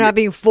 But they're not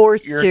being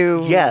forced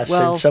to. Yes,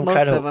 well, in some most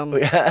kind of them.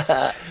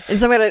 In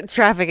some kind of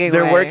trafficking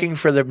They're way. working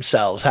for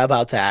themselves. How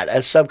about that?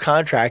 As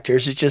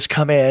subcontractors, it just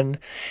come in.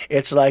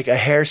 It's like a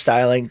hair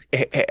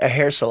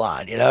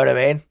salon. You know what I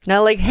mean?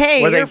 Not like,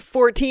 hey, Where you're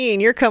 14.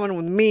 You're coming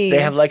with me.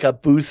 They have like a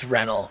booth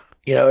rental.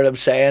 You know what I'm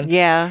saying?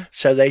 Yeah.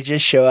 So they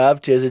just show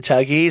up, do the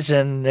tuggies,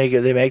 and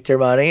they make their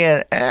money,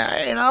 and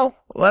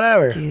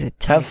whatever.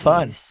 Have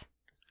fun.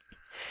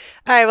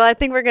 All right, well, I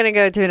think we're going to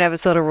go to an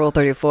episode of Rule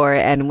 34,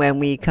 and when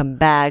we come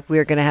back,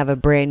 we're going to have a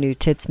brand new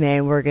Tits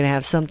Man. We're going to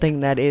have something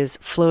that is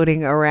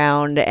floating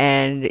around,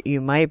 and you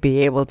might be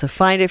able to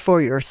find it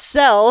for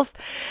yourself,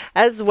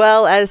 as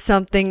well as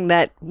something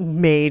that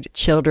made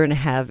children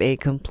have a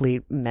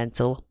complete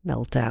mental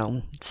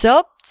meltdown.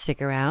 So,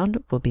 stick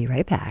around. We'll be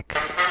right back.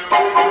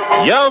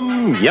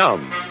 Yum,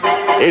 yum.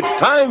 It's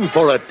time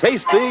for a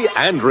tasty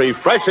and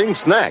refreshing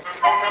snack.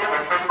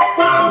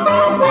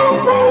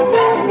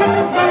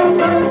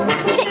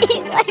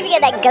 What if you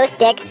get that ghost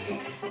dick?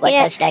 What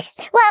ghost dick?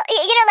 Well,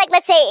 like,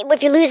 let's say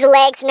if you lose a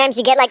leg, sometimes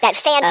you get like that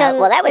phantom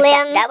limb.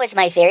 That was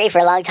my theory for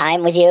a long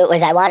time with you,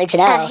 was I wanted to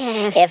know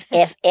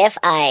if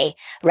I,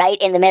 right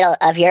in the middle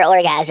of your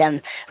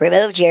orgasm,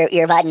 removed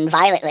your button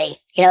violently,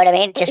 you know what I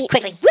mean? Just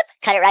quickly, whoop,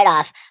 cut it right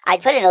off.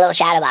 I'd put it in a little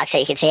shadow box so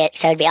you could see it,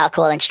 so it'd be all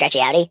cool and stretchy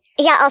outy.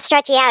 Yeah, all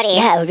stretchy outy.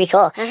 Yeah, it would be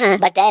cool.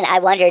 But then I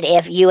wondered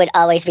if you would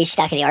always be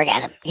stuck in the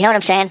orgasm. You know what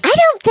I'm saying? I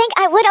don't think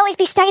I would always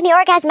be stuck in the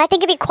orgasm. I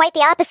think it'd be quite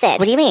the opposite.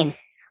 What do you mean?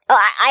 Oh,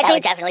 I That think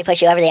would definitely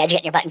push you over the edge,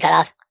 getting your button cut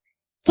off.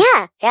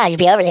 Yeah. Yeah, you'd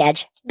be over the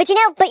edge. But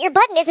your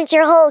button isn't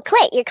your whole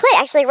clit. Your clit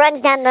actually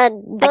runs down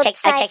I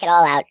take it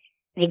all out.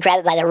 You grab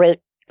it by the root.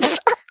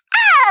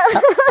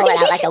 Oh! Pull it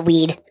out like a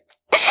weed.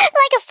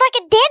 Like a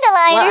fucking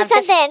dandelion or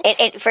something.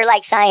 For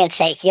like science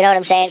sake, you know what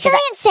I'm saying?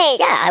 Science sake.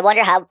 Yeah, I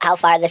wonder how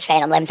far this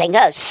phantom limb thing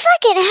goes.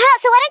 Fucking hell.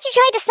 So why don't you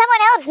try it to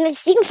someone else? Maybe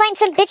you can find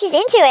some bitches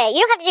into it.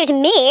 You don't have to do it to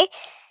me.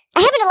 I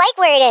happen to like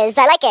where it is.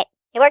 I like it.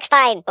 It works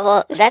fine.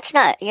 Well, that's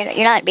not,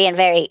 you're not being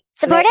very...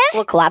 Supportive?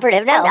 Well,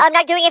 cooperative, no. I'm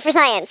not doing it for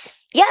science.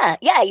 Yeah,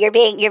 you're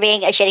being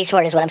a shitty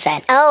sport is what I'm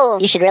saying. Oh.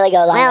 You should really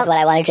go along with what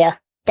I wanted to.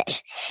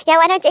 Yeah,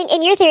 why don't,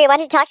 in your theory, why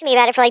don't you talk to me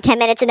about it for like 10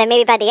 minutes and then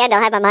maybe by the end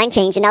I'll have my mind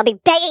changed and I'll be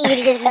begging you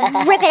to just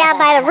rip it out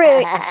by the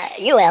root.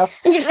 You will.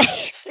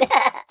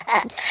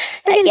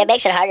 It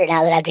makes it harder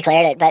now that I've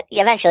declared it, but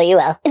eventually you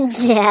will.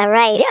 Yeah,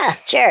 right. Yeah,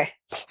 sure.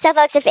 So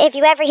folks, if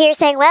you ever hear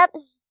saying, well,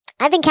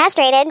 I've been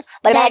castrated.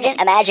 But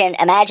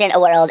imagine a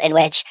world in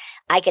which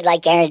I could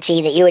like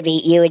guarantee that you would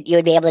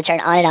be able to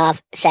turn on and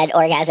off said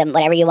orgasm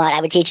whenever you want.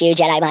 I would teach you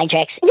Jedi mind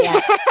tricks. Yeah.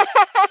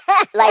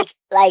 like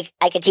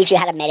I could teach you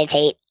how to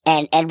meditate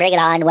and bring it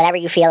on whenever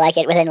you feel like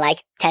it within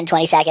like 10,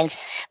 20 seconds.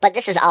 But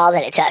this is all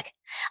that it took.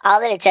 All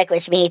that it took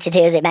was me to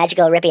do the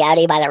magical rippy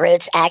outie by the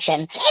roots action.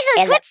 Jesus,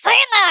 quit saying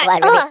that!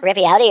 What,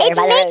 rippy outie or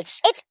by the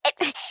roots?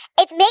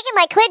 It's making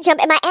my clit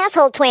jump and my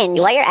asshole twinge.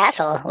 Why your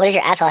asshole? What does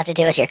your asshole have to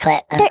do with your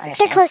clit?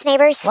 They're close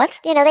neighbors. What?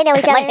 You know, they know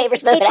each other. My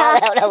neighbors moving out. I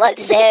don't know what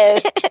to do.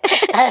 I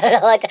don't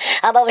know what to,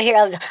 I'm over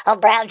here on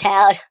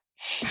Browntown.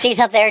 She's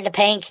up there in the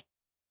pink.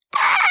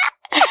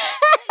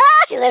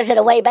 She lives in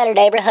a way better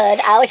neighborhood.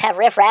 I always have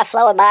riffraff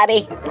flowing by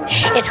me.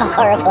 It's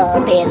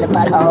horrible being the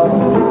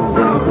butthole.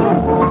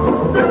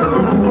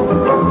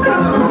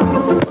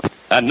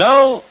 And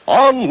now,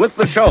 on with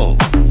the show.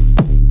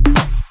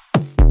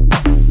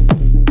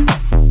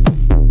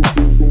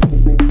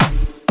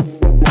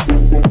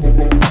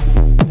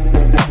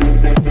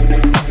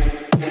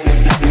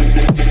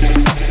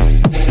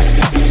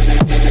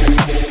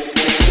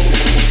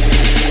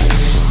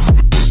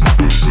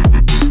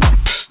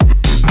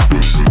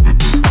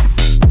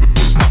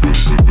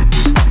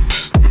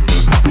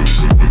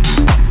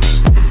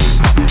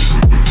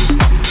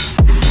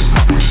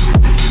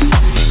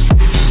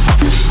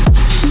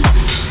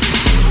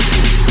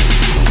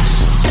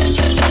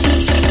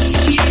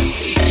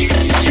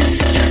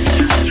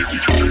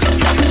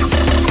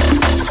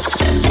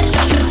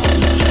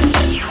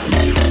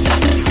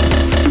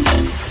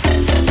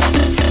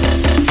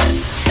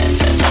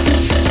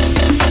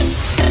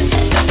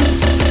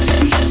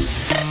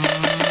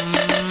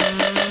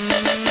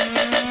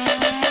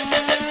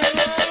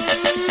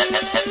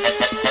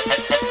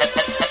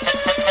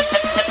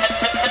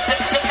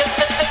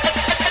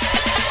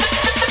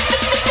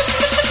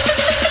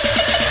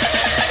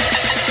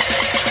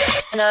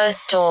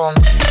 Snowstorm.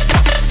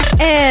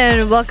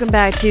 And welcome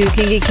back to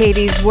Kinky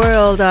Katie's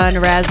World on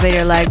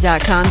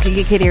RazRadioLive.com,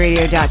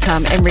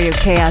 KinkyKatieRadio.com, and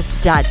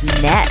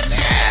RadioChaos.net.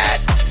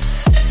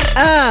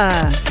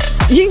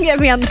 You can get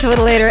me on the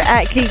Twitter later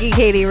at Kinky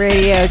Katie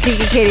Radio,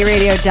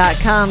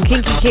 KinkyKatieRadio.com,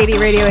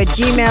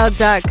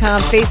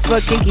 KinkyKatieRadio@gmail.com,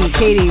 Facebook, Kinky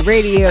Katie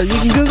Radio. You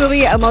can Google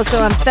me. I'm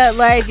also on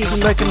FetLife. You can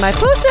look at my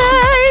pussy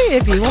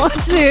if you want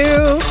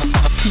to.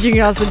 You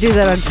can also do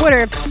that on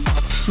Twitter,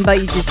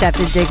 but you just have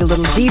to dig a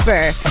little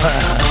deeper.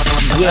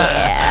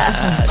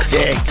 Yeah.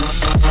 Dig.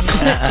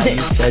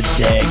 You said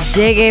dig.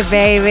 Dig it,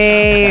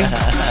 baby.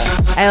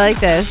 I like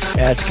this.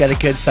 Yeah, it's got a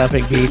good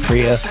thumping beat for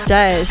you. It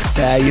does.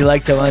 You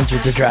like the ones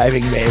with the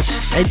driving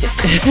bass. I do.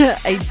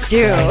 I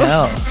do. I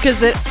know.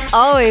 Because it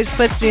always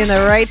puts me in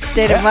the right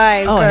state of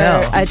mind for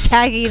a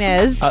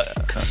tagginess.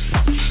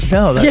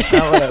 No, that's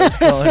not what I was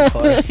going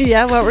for.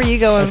 Yeah, what were you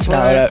going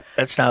for?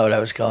 That's not what I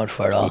was going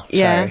for at all.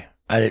 Yeah. Sorry.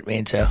 I didn't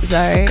mean to.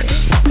 Sorry.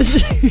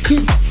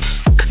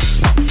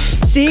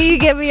 See, you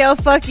get me all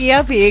fucky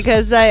uppy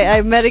because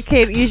I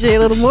medicate usually a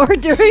little more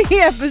during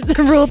episode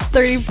Rule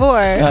 34.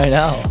 I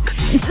know.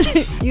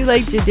 You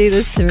like to do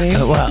this to me.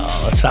 Well,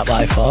 it's not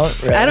my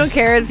fault. Really. I don't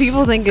care.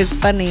 People think it's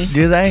funny.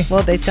 Do they?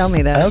 Well, they tell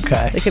me that.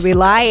 Okay. They could be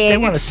lying. They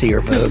want to see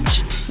your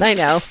boobs. I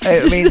know.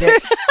 I mean,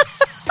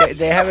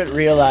 they haven't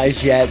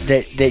realized yet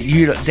that they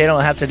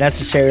don't have to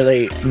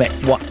necessarily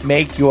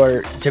make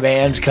your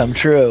demands come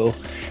true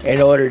in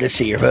order to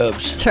see your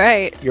boobs. That's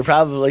right. You're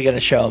probably going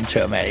to show them to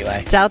them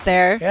anyway. It's out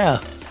there.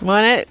 Yeah.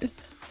 Want it?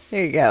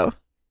 Here you go.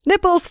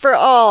 Nipples for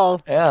all.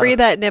 Yeah. Free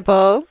that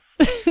nipple.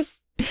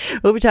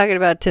 We'll be talking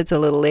about tits a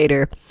little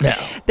later. No.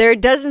 There are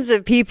dozens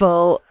of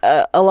people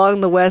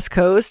along the West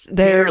Coast.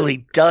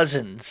 Barely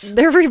dozens.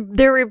 They're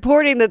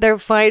reporting that they're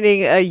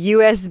finding a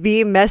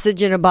USB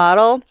message in a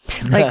bottle.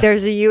 Like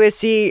there's a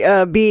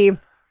USB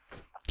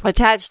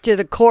attached to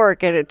the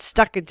cork, and it's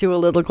stuck into a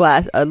little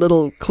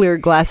clear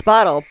glass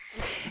bottle,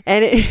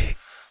 and it.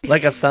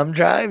 Like a thumb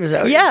drive? Is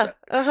that what yeah.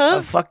 Uh-huh.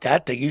 Oh, fuck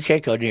that thing. You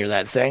can't go near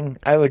that thing.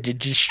 I would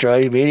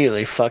destroy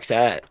immediately. Fuck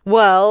that.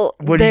 Well,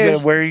 where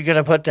are you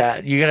gonna put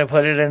that? You gonna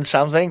put it in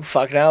something?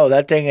 Fuck no.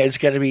 That thing is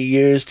gonna be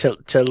used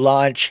to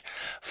launch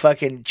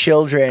fucking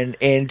children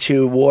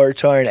into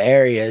war-torn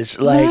areas.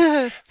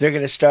 Like they're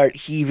gonna start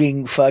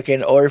heaving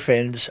fucking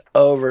orphans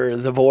over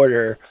the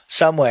border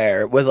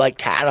somewhere with like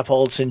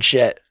catapults and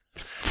shit.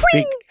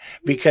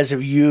 because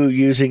of you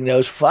using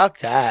those. Fuck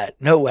that.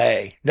 No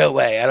way. No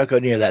way. I don't go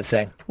near that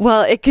thing.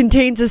 Well, it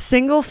contains a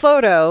single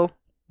photo,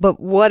 but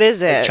what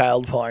is it?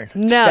 Child porn.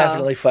 No. It's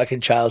definitely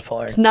fucking child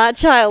porn. It's not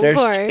child There's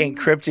porn.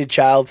 encrypted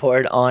child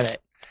porn on it.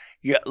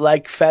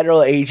 Like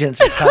federal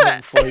agents are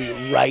coming for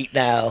you right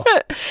now.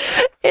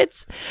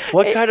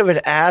 What kind of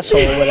an asshole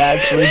would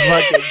actually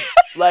fucking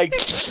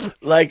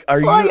like are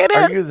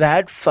you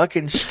that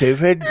fucking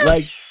stupid?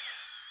 Like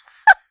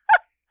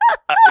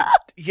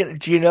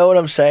do you know what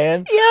I'm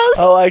saying? Yes.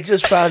 Oh, I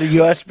just found a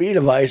USB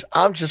device.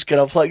 I'm just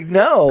gonna plug.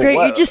 No. Great,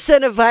 what? you just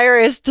sent a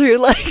virus through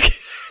like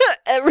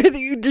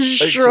everything. You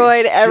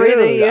destroyed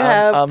everything you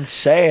have. I'm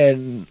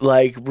saying,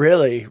 like,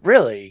 really.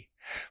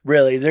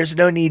 There's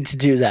no need to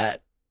do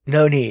that.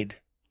 No need.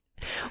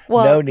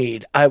 Well, no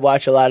need. I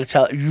watch a lot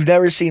of You've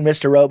never seen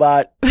Mr.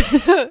 Robot?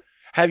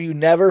 Have you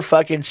never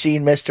fucking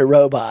seen Mr.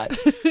 Robot?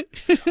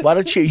 Why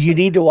don't you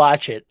need to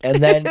watch it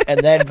and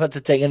then put the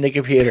thing in the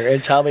computer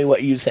and tell me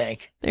what you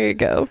think. There you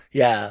go.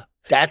 Yeah.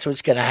 That's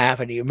what's going to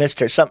happen to you,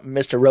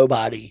 Mr.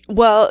 Robot-y.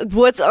 Well,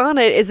 what's on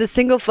it is a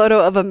single photo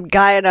of a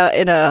guy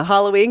in a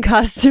Halloween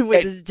costume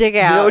with his dick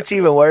out. You know what's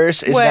even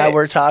worse is What? now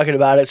we're talking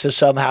about it, so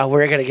somehow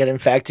we're going to get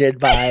infected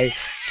by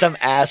some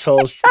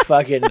assholes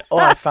fucking,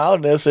 I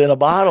found this in a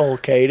bottle,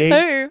 Katie.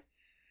 Hey.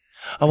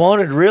 I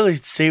wanted to really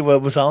see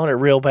what was on it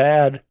real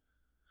bad,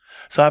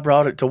 so I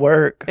brought it to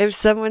work. If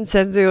someone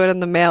sends me one in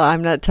the mail,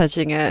 I'm not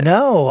touching it.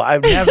 No,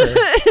 I've never.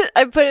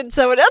 I put it in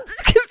someone else's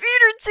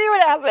computer and see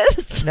what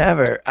happens.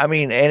 Never. I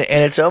mean, and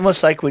it's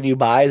almost like when you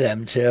buy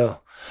them, too.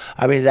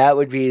 I mean, that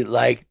would be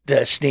like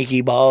the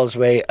sneaky balls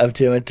way of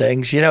doing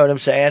things. You know what I'm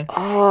saying?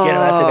 Oh. Get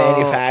them at the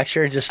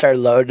manufacturer, just start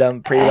preloading them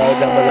with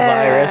a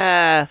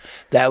virus.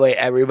 That way,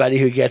 everybody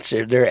who gets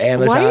their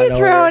Amazon Why are you order.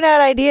 throwing out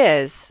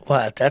ideas?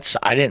 What?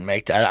 I didn't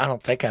make that. I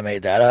don't think I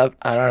made that up.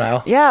 I don't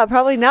know. Yeah,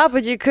 probably not,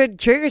 but you could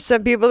trigger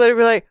some people that would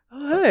be like,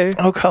 oh, hey.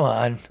 Oh, come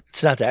on.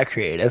 It's not that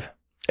creative.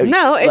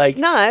 No, it's Like-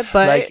 not,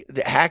 but Like,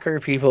 the hacker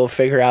people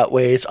figure out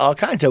ways, all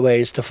kinds of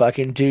ways to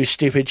fucking do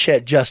stupid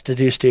shit just to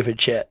do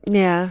stupid shit.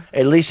 yeah,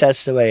 At least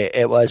that's the way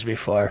it was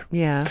before.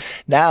 yeah.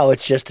 Now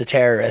it's just a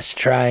terrorist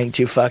trying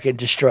to fucking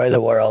destroy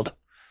the world.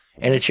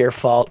 And it's your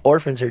fault.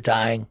 Orphans are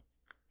dying.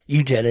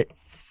 You did it.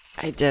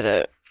 I did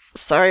it.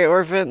 Sorry,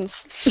 orphans.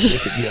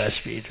 Stupid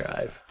USB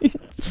drive.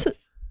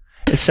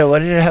 And so what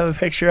did it have a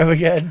picture of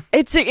again?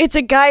 It's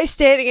a guy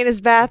standing in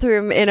his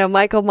bathroom in a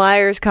Michael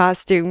Myers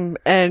costume,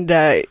 and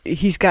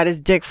he's got his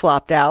dick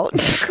flopped out.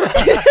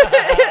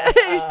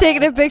 He's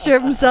taking a picture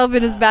of himself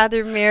in his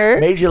bathroom mirror.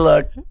 Made you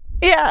look.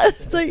 Yeah,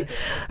 it's like,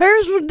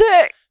 here's my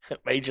dick.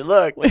 Made you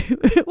look. Want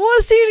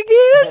to see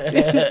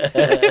it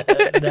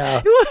again?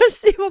 No. You want to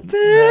see my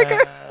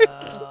pic?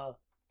 No.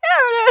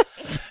 There it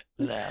is.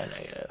 No,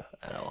 negative.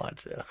 I don't want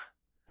to.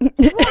 Want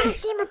to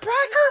see my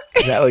burger?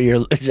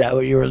 Is that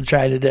what you were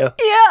trying to do?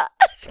 Yeah.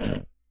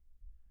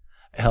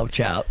 I helped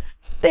you out.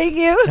 Thank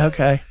you.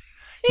 Okay.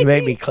 You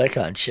made me click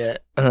on shit.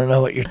 I don't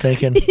know what you're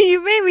thinking.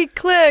 You made me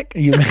click.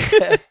 You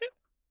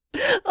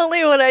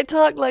Only when I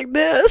talk like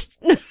this.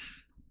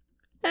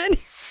 And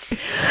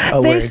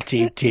Oh, we're in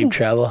They- deep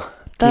trouble.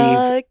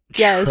 Fuck Deep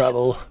yes.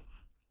 trouble.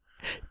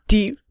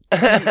 Deep.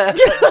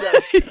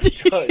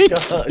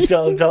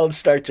 Don't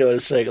start doing a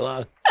sing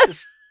along.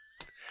 Just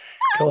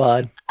come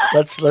on.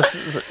 Let's we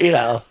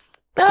can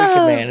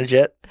manage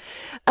it.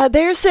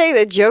 They're saying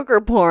that Joker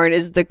porn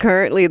is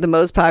currently the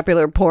most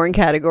popular porn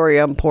category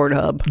on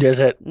Pornhub. Does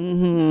it?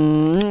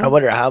 Mm-hmm. I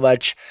wonder how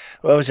much.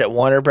 What was it?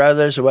 Warner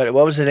Brothers? What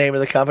was the name of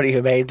the company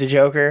who made the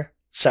Joker?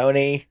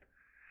 Sony.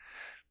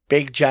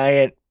 Big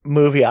giant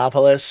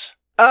Movieopolis.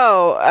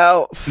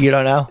 Oh. You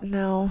don't know?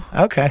 No,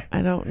 Okay.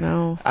 I don't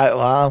know.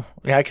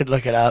 I could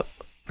look it up,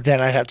 but then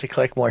I'd have to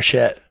click more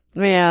shit.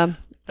 Yeah.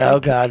 Oh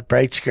God,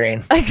 bright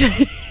screen.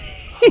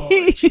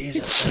 Oh,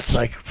 Jesus, it's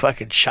like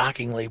fucking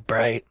shockingly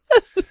bright.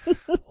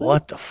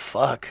 What the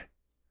fuck?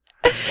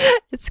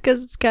 It's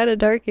because it's kind of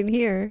dark in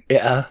here.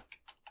 Yeah,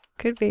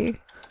 Could be.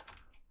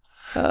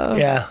 Oh.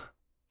 yeah.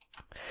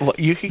 Well,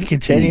 you can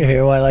continue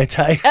here while I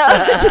type.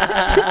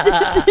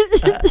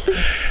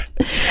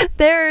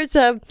 There's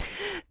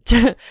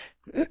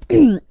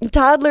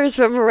toddlers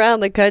from around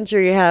the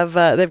country have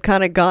they've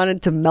kind of gone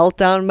into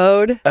meltdown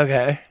mode.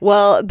 Okay.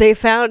 Well, they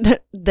found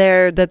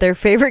that their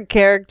favorite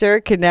character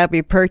can now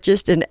be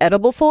purchased in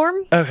edible form,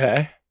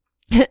 Okay.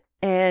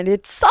 and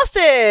it's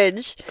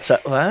sausage. So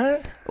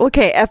what?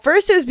 Okay, at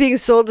first it was being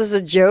sold as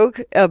a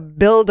joke, a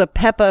build a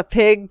Peppa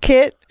Pig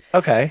kit,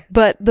 Okay.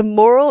 but the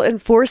moral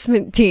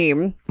enforcement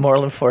team,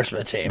 Moral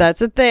enforcement team.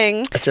 that's a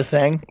thing. That's a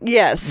thing.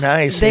 Yes.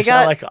 Nice. They They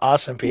sound got like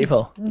awesome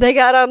people. they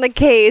got on the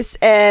case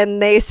and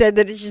they said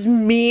that it's just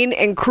mean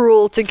and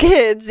cruel to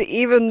kids,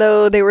 even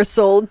though they were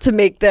sold to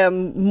make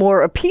them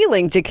more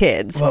appealing to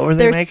kids. What were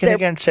they They're- making they're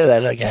again? Say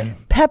that again.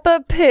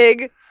 Peppa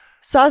Pig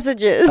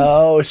sausages.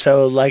 Oh,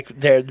 so like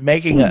they're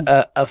making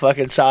a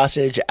fucking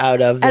sausage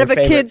out of their Out of a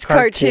favorite kid's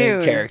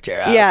cartoon character.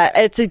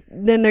 Yeah,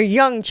 then they're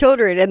young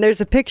children, and there's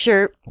a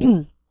picture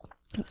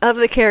of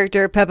the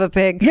character Peppa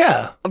Pig.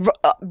 Yeah.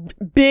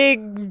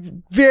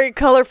 Big, very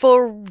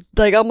colorful,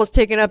 like almost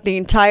taking up the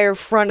entire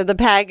front of the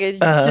package.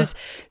 Just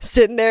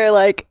sitting there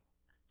like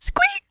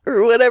squeak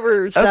or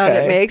whatever sound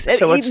it makes. And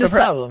so what's eating the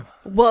problem?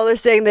 Well, they're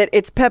saying that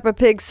it's Peppa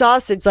Pig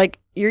sausage. Like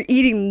you're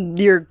eating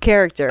your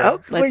character.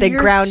 Like they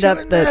ground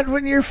up the.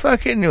 When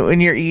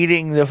you're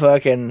eating the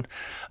fucking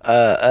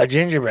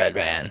gingerbread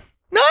man,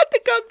 not the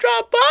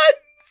gumdrop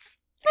buns.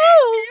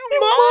 Oh, you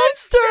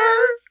monster!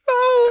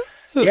 Oh.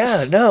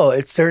 Yeah, no,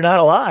 they're not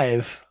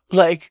alive.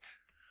 Like,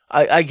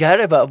 I get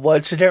it, but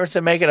what's the difference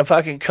in making a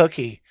fucking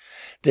cookie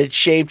that's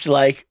shaped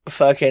like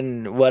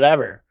fucking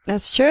whatever?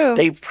 That's true.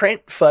 They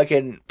print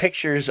fucking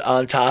pictures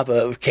on top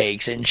of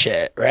cakes and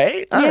shit,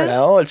 right? I don't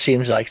know. It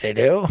seems like they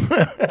do.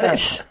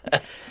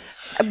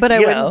 But I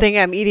wouldn't think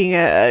I'm eating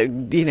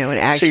an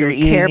actual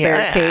Care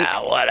Bear cake.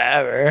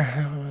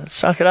 Whatever.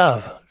 Suck it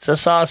up. It's a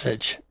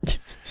sausage.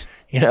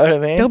 You know what I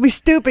mean? Don't be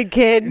stupid,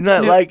 kid.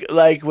 Not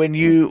like when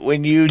you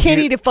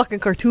can't eat a fucking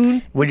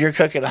cartoon. When you're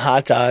cooking a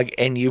hot dog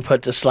and you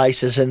put the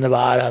slices in the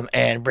bottom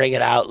and bring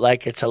it out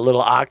like it's a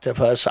little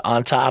octopus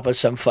on top of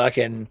some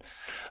fucking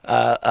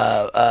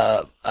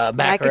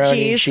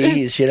macaroni and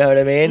cheese. You know what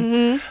I mean?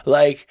 Mm-hmm.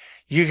 Like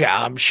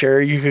I'm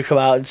sure you could come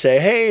out and say,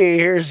 "Hey,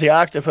 here's the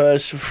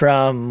octopus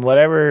from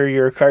whatever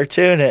your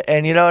cartoon,"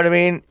 and you know what I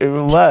mean?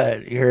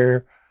 What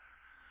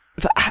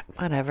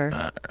whatever. I don't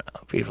know.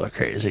 People are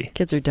crazy.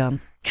 Kids are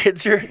dumb.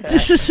 Kids are,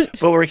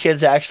 but were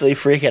kids actually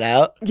freaking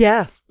out?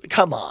 Yeah.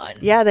 Come on.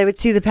 Yeah, they would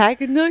see the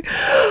package and they're like,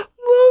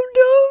 Mom,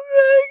 don't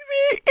make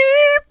me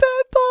eat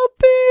Peppa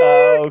Pig.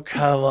 Oh,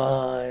 come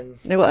on.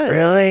 It was.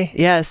 Really?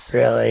 Yes.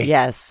 Really?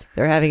 Yes.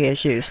 They're having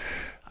issues.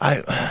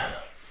 You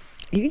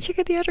can check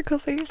out the article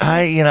for yourself.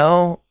 I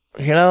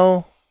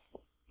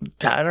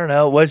don't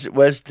know.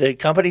 Was the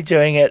company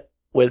doing it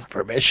with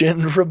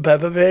permission from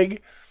Peppa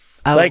Pig?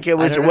 Like it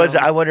was.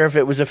 I wonder if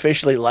it was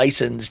officially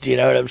licensed. You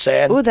know what I'm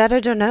saying? Oh, that I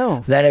don't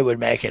know. Then it would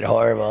make it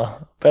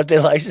horrible. But if they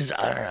licensed,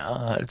 I don't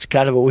know. It's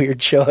kind of a weird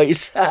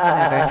choice.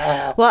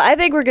 Well, I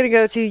think we're gonna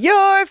go to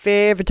your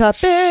favorite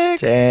topic.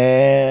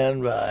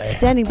 Standing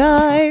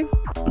by.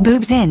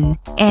 Boobs in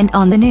and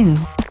on the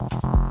news.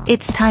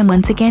 It's time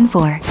once again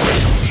for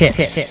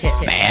Tips,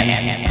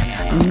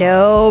 man.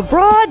 No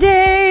Bra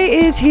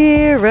Day is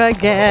here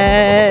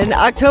again.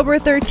 October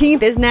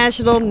 13th is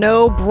National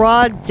No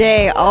Bra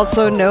Day,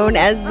 also known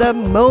as the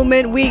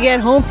moment we get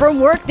home from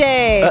work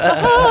day.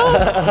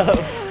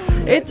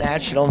 It's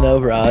National No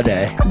Bra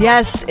Day.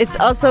 Yes, it's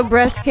also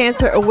Breast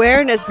Cancer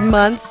Awareness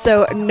Month,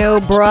 so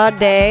No Bra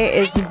Day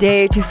is the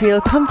day to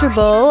feel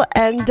comfortable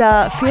and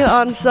feel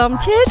on some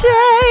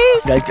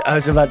titties. Like I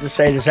was about to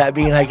say, does that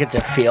mean I get to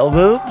feel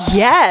boobs?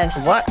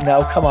 Yes. What?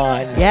 No, come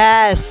on.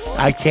 Yes.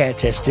 I can't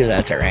just do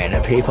that to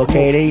random people,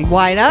 Katie.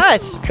 Why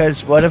not?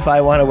 Because what if I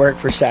want to work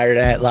for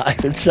Saturday Night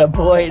Live at some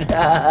point?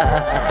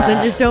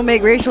 Then just don't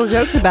make racial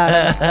jokes about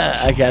it.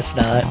 I guess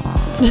not.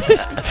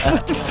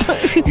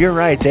 You're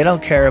right. They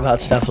don't care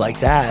about stuff like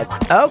that.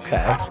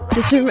 Okay.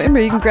 Just remember,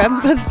 you can grab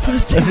them by the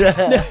pussy.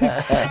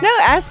 No,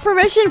 ask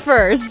permission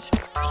first.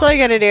 That's all you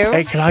gotta do.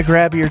 Hey, can I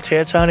grab your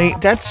tits, honey?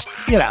 That's,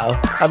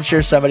 I'm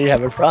sure somebody'd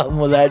have a problem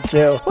with that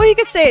too. Well, you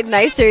could say it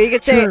nicer. You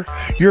could say,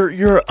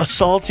 You're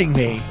assaulting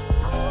me.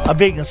 I'm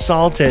being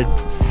assaulted.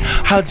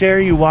 How dare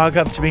you walk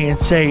up to me and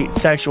say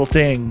sexual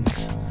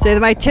things? Say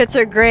that my tits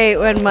are great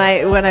when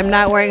I'm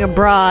not wearing a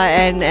bra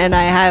and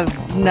I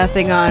have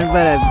nothing on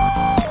but a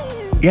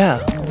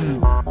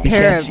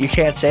pair of you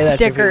can't say that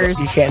stickers.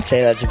 To people. You can't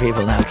say that to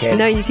people now, Kate.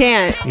 No, you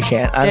can't. You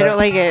can't. They don't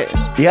like it.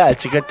 Yeah,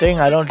 it's a good thing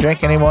I don't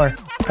drink anymore.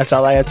 That's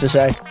all I have to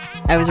say.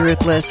 I was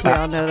ruthless. We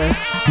all know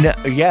this. No,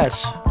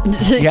 yes.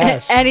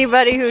 Yes.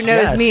 Anybody who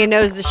knows me and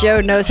knows the show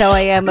knows how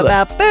I am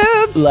about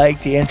boobs.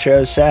 Like the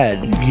intro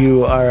said,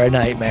 you are a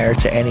nightmare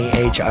to any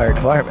HR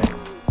department.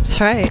 That's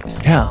right.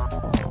 Yeah.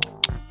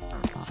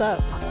 What's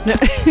up? No.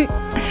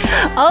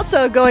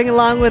 Also, going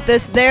along with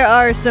this, there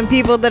are some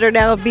people that are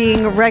now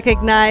being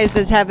recognized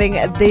as having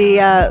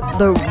the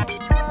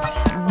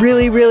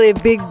really, really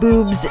big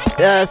boobs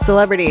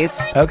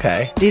celebrities.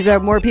 Okay. These are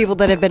more people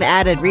that have been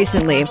added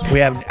recently.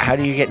 How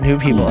do you get new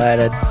people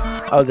added?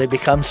 Oh, they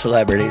become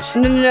celebrities.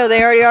 No,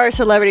 they already are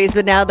celebrities,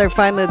 but now their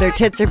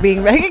tits are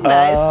being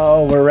recognized.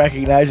 Oh, we're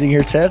recognizing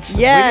your tits?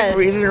 Yes.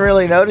 We didn't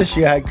really notice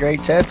you had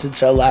great tits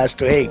until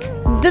last week.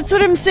 That's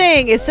what I'm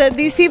saying. It said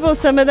these people,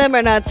 some of them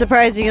are not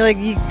surprising. You're like,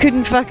 you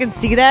couldn't fucking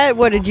see that?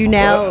 What did you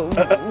now?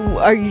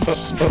 Are you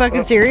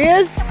fucking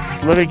serious?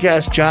 Let me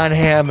guess, John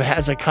Hamm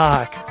has a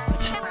cock.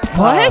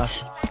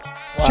 What?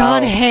 Wow.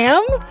 John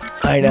Hamm?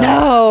 I know.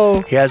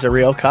 No. He has a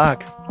real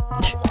cock.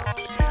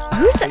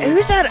 Who's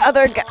that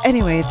other guy?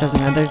 Anyway, it doesn't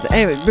matter.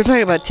 Anyway, we're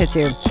talking about tits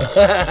here.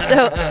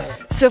 So,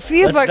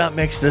 Let's not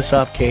mix this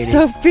up, Katie.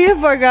 Sofia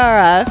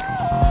Vergara,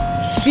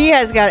 she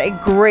has got a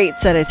great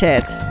set of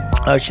tits.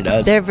 Oh, she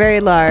does. They're very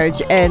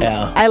large, and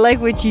I like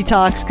when she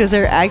talks because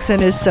her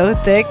accent is so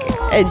thick,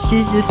 and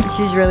she's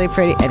really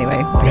pretty. Anyway.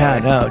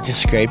 Yeah, no,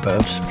 just great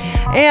boobs.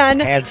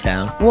 And hands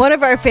down, one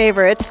of our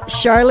favorites,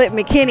 Charlotte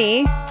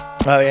McKinney.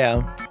 Oh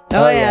yeah.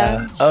 Oh,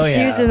 yeah. Oh, She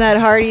yeah. was in that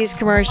Hardee's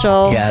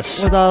commercial.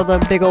 Yes. With all the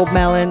big old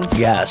melons.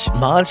 Yes,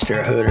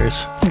 monster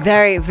hooters.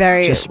 Very,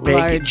 very Just big,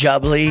 large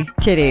jubbly,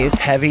 titties.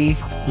 heavy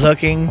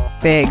looking,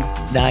 Big.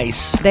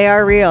 nice. They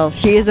are real.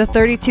 She is a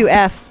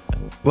 32F.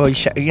 Well,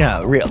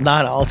 real,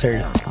 not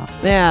altered.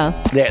 Yeah.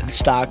 The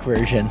stock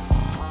version.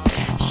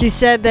 She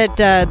said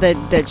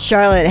that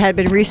Charlotte had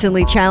been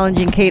recently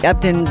challenging Kate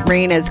Upton's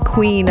reign as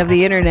queen of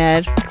the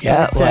internet.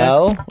 Yeah,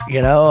 But,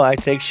 I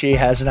think she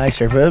has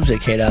nicer boobs than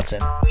Kate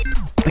Upton.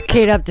 but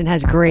Kate Upton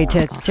has great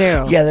tits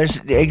too. Yeah, there's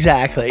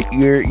exactly.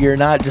 You're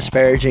not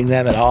disparaging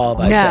them at all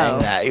by saying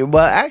that.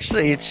 Well,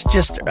 actually, it's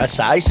just a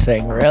size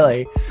thing,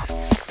 really.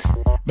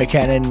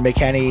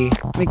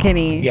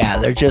 McKinney. Yeah,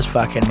 they're just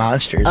fucking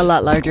monsters. A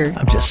lot larger.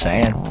 I'm just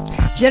saying.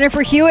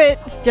 Jennifer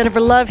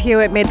Love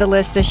Hewitt made the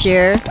list this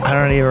year. I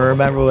don't even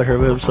remember what her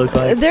boobs look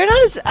like. They're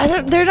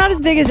not as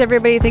big as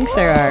everybody thinks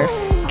they are.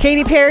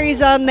 Katy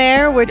Perry's on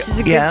there, which is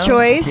a good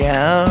choice.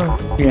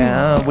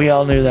 Yeah, we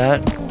all knew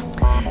that.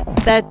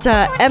 That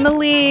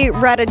Emily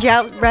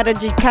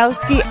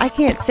Ratajkowski. I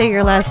can't say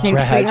your last name,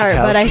 sweetheart,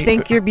 but I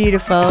think you're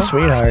beautiful.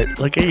 Sweetheart,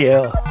 look at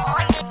you.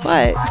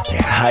 What?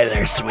 Yeah, hi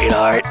there,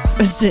 sweetheart.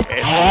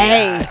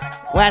 Hey,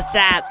 what's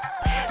up?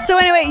 So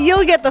anyway,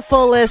 you'll get the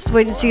full list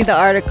when you see the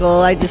article.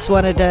 I just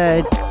wanted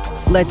to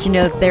let you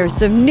know that there's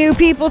some new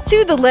people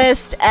to the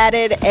list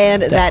added,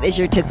 and that is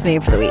your Tits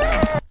Made for the week.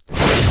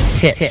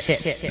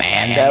 Tits,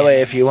 man. That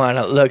way, if you want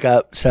to look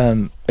up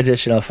some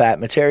additional fat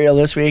material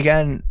this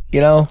weekend,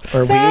 or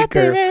week,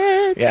 or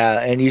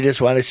and you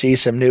just want to see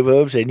some new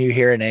boobs, and you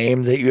hear a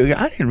name that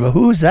I didn't know,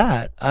 who is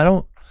that?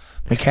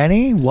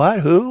 McKinney?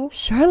 What? Who?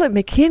 Charlotte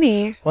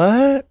McKinney.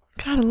 What?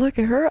 Gotta look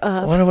at her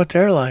up. I wonder what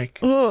they're like.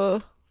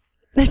 Oh.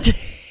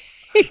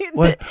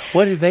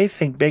 What do they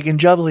think big and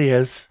jubbly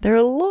is?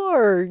 They're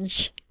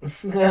large.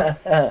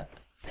 I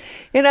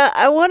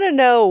want to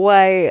know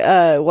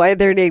why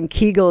they're named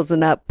Kegels and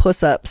not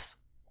puss-ups.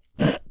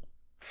 Did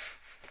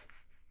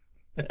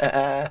you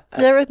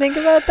ever think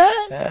about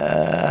that?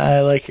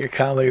 I like your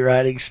comedy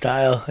writing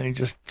style. And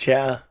just,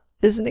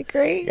 Isn't it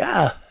great?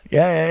 Yeah.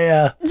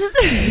 Yeah.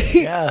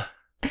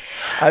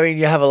 I mean,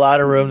 you have a lot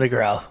of room to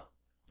grow.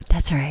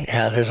 That's right.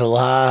 Yeah, there's a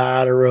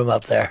lot of room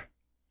up there.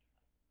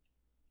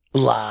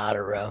 Lot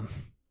of room.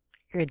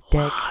 You're a dick.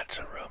 Lots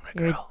of room to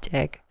grow. You're a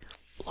dick.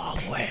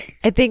 Long way.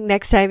 I think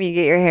next time you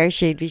get your hair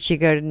shaved, you should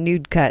go to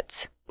Nude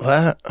Cuts.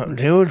 What?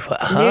 Nude?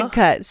 Huh? Nude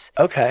Cuts.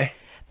 Okay.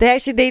 They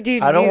do.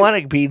 I don't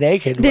want to be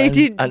naked. They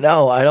do. I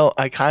know. I don't.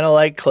 I kind of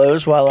like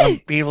clothes while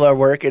people are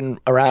working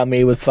around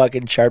me with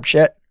fucking sharp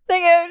shit.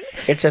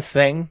 It's a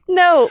thing.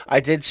 No. I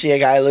did see a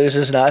guy lose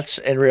his nuts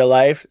in real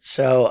life,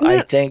 so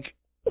I think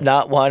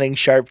not wanting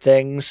sharp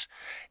things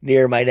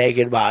near my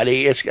naked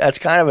body, that's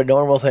kind of a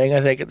normal thing,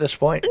 I think, at this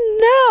point.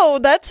 No,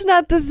 that's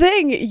not the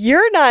thing.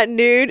 You're not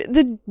nude.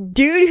 The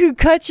dude who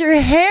cut your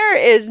hair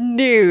is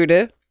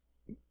nude.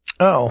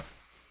 Oh.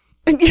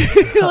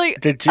 You're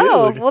like, the dude.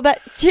 Oh, well,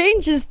 that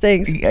changes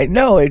things.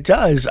 No, it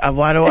does.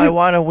 Why do I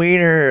want a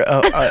wiener,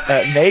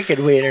 a naked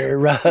wiener?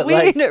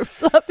 Wiener,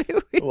 floppy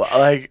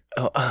wiener.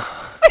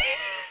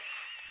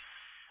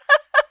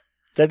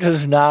 That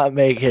does not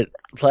make it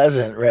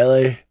pleasant,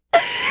 really.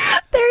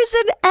 There's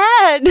an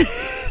ad.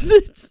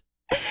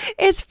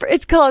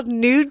 It's called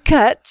Nude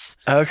Cuts.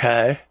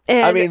 Okay.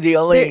 And I mean, the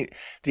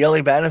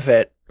only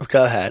benefit.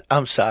 Go ahead.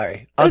 I'm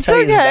sorry. I'll tell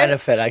you the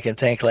benefit I can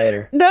think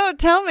later. No,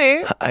 tell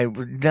me.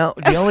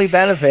 The only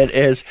benefit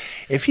is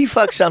if he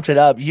fucks something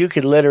up, you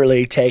could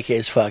literally take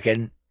his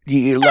fucking.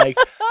 You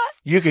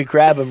could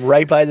grab him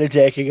right by the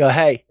dick and go,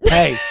 hey.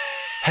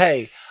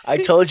 I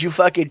told you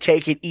fucking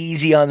take it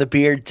easy on the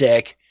beard,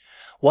 dick.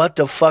 What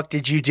the fuck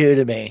did you do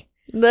to me?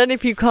 Then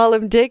if you call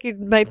him Dick, he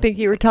might think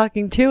you were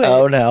talking to him.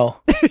 Oh, no.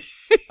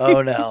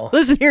 Oh, no.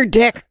 Listen here,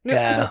 Dick.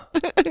 Yeah.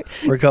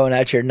 We're going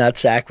at your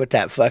nutsack with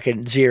that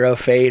fucking zero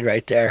fade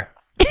right there,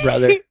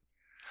 brother.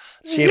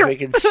 See if we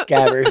can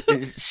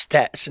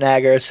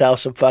snag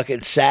ourselves some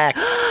fucking sack.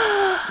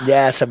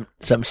 Yeah, some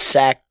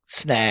sack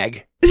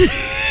snag.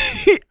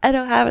 I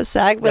don't have a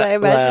sack, but I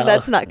imagine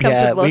that's not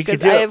comfortable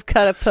because I have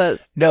cut a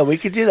puss. No, we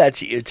could do that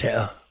to you,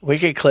 too. We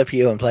could clip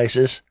you in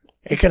places.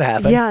 It could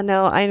happen. Yeah,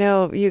 no, I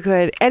know you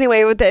could. Anyway,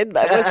 I was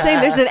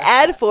saying there's an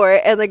ad for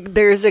it, and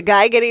there's a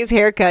guy getting his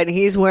hair cut, and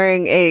he's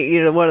wearing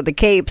one of the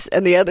capes,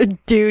 and the other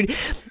dude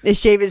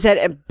is shaving his head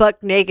and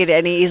buck naked,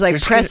 and he's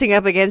pressing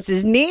up against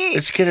his knee.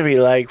 It's gonna be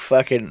like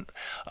fucking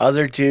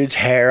other dude's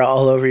hair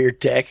all over your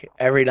dick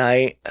every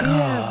night.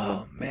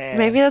 Yeah. Oh man,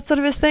 maybe that's one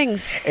of his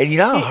things. And you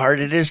know how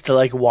hard it is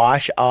to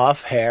wash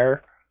off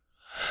hair.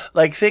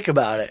 Think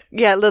about it.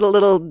 Yeah, little.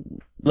 Little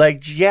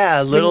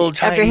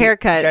tiny. After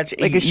haircut, that's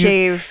a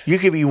shave. You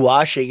could be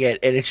washing it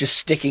and it's just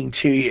sticking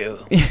to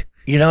you.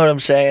 You know what I'm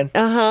saying?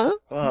 Uh-huh.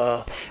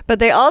 Oh. But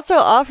they also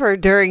offer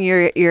during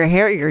your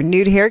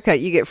nude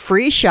haircut, you get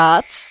free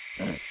shots,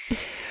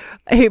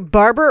 a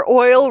barber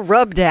oil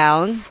rub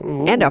down,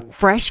 and a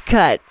fresh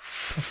cut.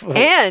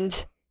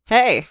 And,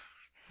 hey,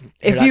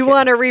 If you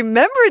want to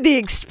remember the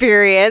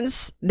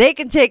experience, they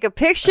can take a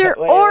picture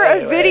Wait.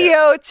 a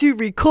video to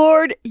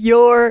record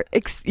your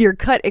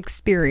cut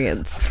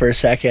experience. For a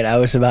second,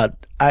 I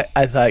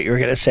thought you were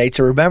going to say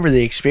to remember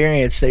the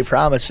experience, they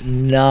promise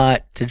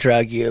not to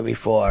drug you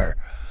before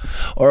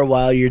or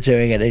while you're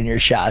doing it in your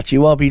shots.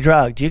 You won't be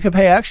drugged. You can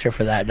pay extra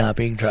for that, not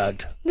being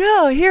drugged.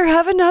 No, here,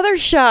 have another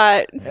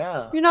shot.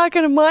 Yeah. You're not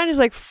going to mind. It's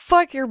like,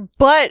 fuck your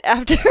butt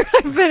after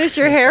I finish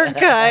your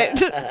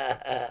haircut.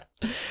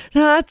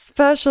 No, that's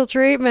special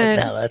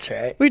treatment. No, that's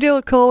right. We do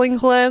a colon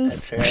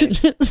cleanse. That's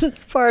right.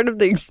 It's part of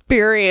the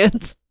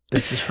experience.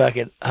 This is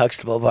fucking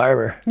Huxtable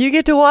Barber. You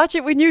get to watch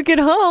it when you get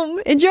home.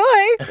 Enjoy.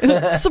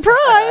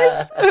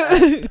 Surprise.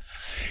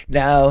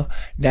 Now,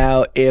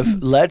 if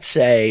let's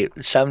say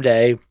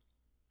someday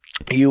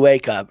you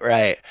wake up,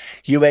 right?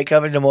 You wake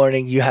up in the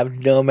morning, you have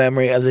no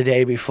memory of the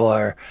day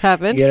before.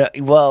 Happened? You know,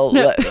 well,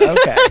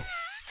 okay.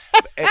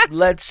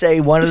 Let's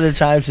say one of the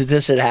times that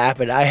this had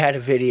happened, I had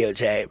a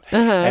videotape,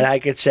 and I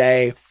could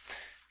say,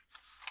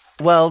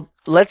 well,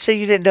 let's say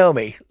you didn't know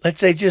me. Let's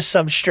say just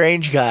some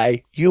strange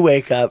guy. You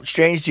wake up,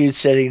 strange dude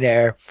sitting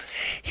there.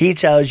 He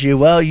tells you,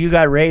 well, you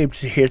got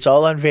raped. It's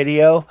all on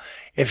video.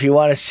 If you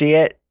want to see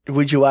it,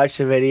 would you watch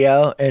the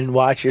video and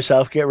watch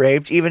yourself get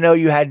raped, even though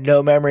you had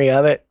no memory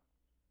of it?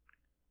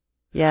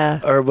 Yeah.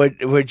 Or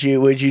would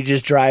you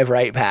just drive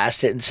right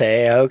past it and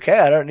say, okay,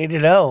 I don't need to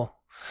know?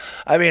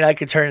 I mean, I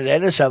could turn it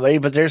into somebody,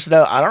 but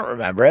I don't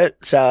remember it.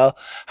 So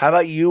how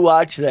about you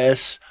watch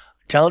this?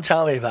 Don't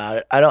tell me about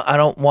it. I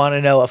don't want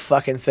to know a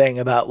fucking thing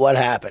about what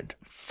happened.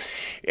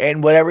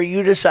 And whatever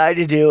you decide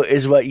to do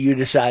is what you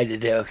decide to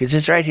do, because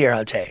it's right here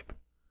on tape.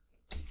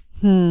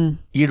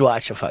 You'd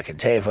watch the fucking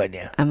tape, wouldn't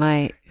you? I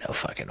might. No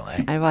fucking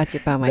way. I'd watch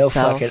it by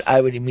myself.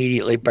 I would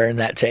immediately burn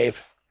that tape.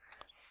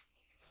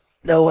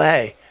 No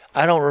way.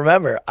 I don't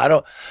remember.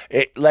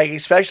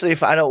 Especially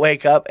if I don't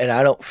wake up and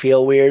I don't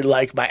feel weird,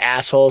 like my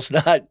asshole's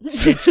not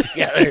stitched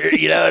together.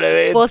 You know what I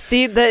mean? Well,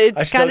 see,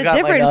 it's kind of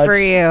different for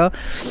you.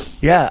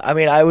 Yeah, I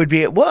mean, I would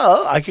be.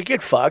 Well, I could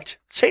get fucked.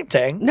 Same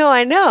thing. No,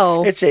 I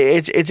know. It's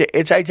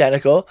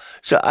identical.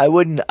 So I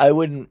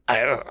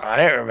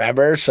don't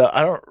remember. So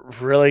I don't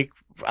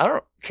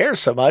care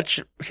so much.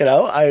 You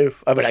know, I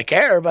mean, I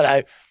care,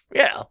 but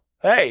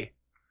hey,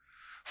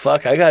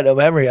 fuck, I got no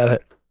memory of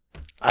it.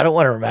 I don't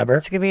want to remember.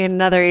 It's going to be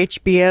another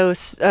HBO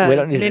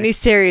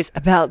miniseries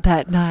about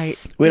that night.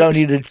 We don't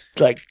need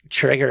to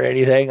trigger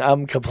anything.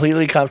 I'm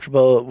completely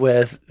comfortable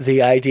with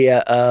the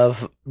idea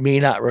of me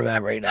not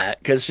remembering that,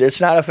 because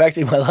it's not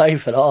affecting my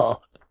life at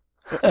all.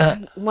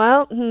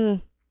 Well,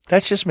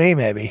 that's just me,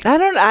 maybe. I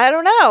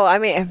don't know. I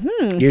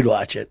mean, You'd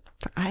watch it.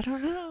 I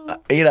don't know.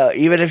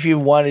 Even if you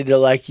wanted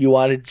to, you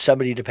wanted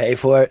somebody to pay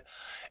for it,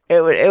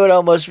 it would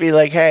almost be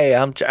like, hey,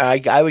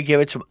 I would give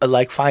it to,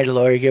 find a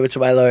lawyer, give it to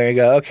my lawyer and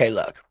go, okay,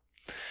 look,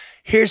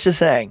 here's the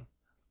thing.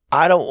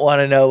 I don't want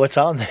to know what's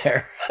on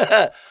there.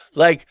 I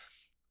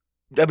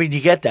mean,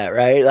 you get that,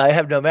 right? I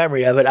have no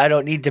memory of it. I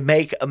don't need to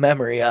make a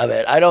memory of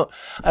it. I don't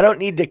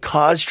need to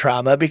cause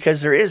trauma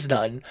because there is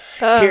none.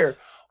 Here,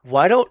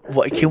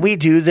 can we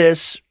do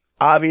this?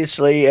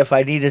 Obviously, if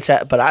I need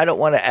to, but I don't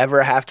want to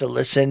ever have to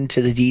listen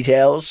to the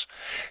details.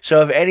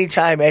 So if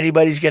anytime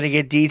anybody's going to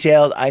get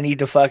detailed, I need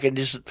to fucking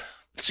just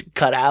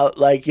cut out.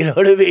 You know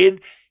what I mean?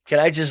 Can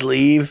I just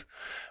leave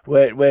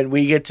when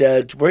we get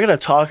to, we're going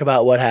to talk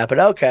about what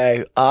happened.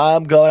 Okay.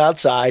 I'm going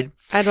outside.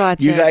 I'd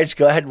watch it. You guys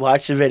go ahead and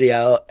watch the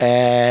video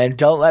and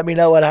don't let me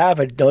know what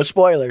happened. No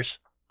spoilers.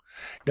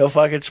 No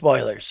fucking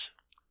spoilers.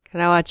 Can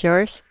I watch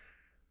yours?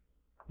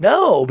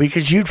 No,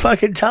 because you'd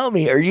fucking tell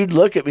me or you'd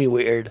look at me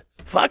weird.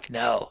 Fuck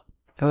no.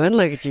 I wouldn't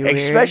look at you weird.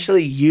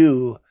 Especially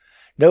you.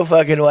 No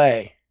fucking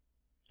way.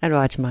 I'd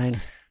watch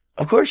mine.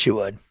 Of course you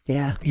would.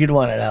 Yeah. You'd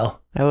want to know.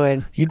 I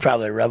would. You'd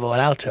probably rub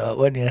one out to it,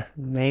 wouldn't you?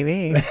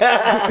 Maybe.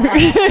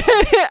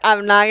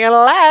 I'm not going to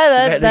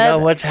lie. Depending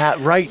on what's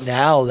right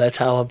now, that's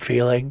how I'm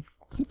feeling.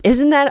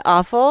 Isn't that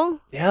awful?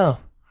 Yeah.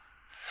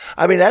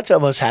 I mean, that's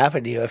almost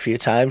happened to you a few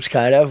times,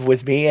 kind of,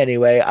 with me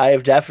anyway. I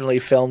have definitely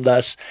filmed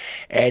us,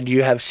 and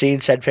you have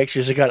said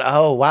pictures and gone,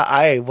 oh,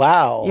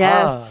 wow.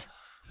 Yes.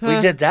 Huh. We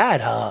did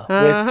that, huh?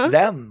 With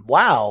them.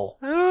 Wow.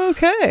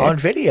 Okay. On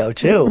video,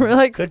 too.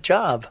 Really? Good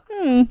job.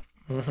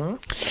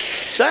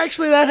 So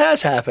actually, that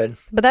has happened.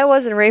 But that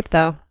wasn't rape,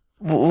 though.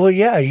 Well,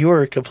 yeah, you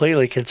were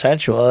completely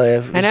consensual. I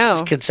know.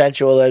 As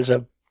consensual as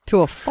to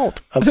a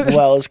fault.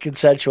 As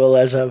consensual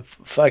as a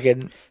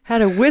fucking...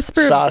 Had a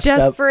whisper of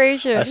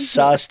desperation. A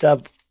sauced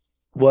up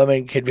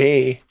woman could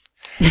be.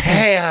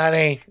 Hey,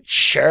 honey.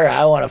 Sure,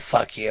 I want to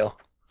fuck you.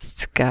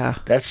 Let's go.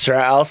 That's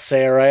right. I'll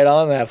say it right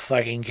on that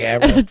fucking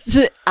camera.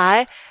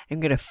 I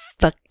am going to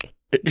fuck you.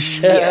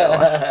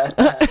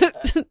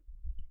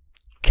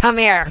 Come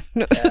here.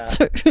 Yeah.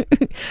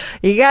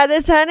 You got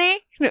this, honey?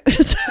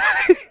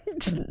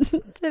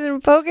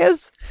 Didn't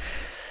focus.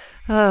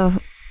 Oh.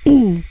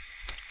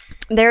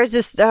 There's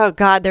this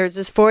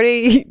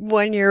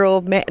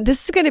 41-year-old man.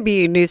 This is going to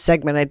be a new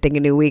segment, I think, a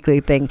new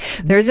weekly thing.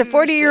 There's a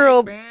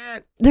 40-year-old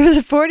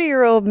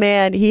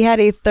man. He had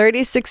a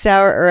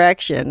 36-hour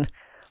erection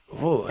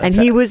Ooh, and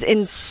he was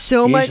in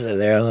so much. Usually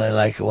they're only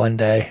like one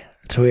day.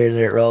 It's weird that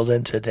it rolled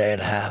into a day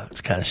and a half.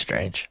 It's kind of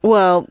strange.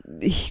 Well,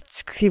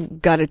 he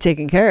got it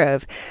taken care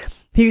of.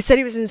 He said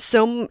he was in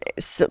so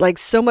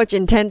much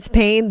intense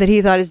pain that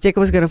he thought his dick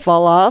was going to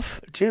fall off.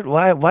 Dude,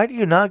 why do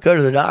you not go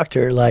to the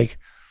doctor? Like,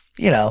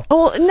 you know.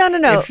 Oh,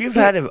 no. If you've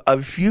had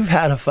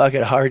a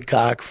fucking hard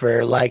cock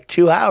for like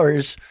 2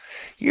 hours,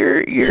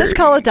 you're Just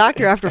call a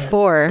doctor after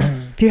 4.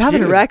 If you have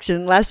an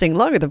erection lasting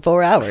longer than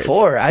 4 hours.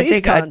 4. I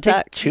think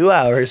contact. 2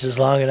 hours is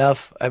long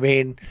enough. I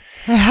mean,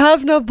 I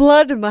have no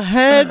blood in my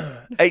head.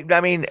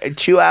 I mean,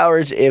 2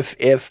 hours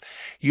if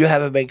you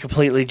haven't been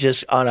completely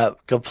just on a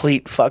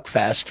complete fuck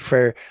fest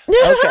for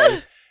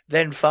okay,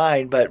 then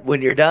fine. But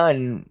when you're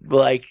done,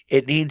 like,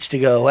 it needs to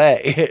go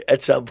away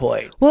at some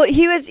point. Well,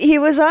 he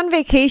was on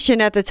vacation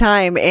at the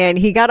time, and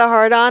he got a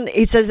hard on.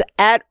 He says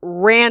at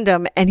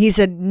random, and he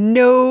said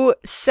no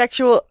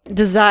sexual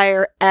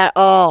desire at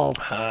all.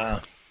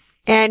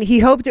 And he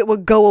hoped it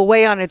would go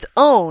away on its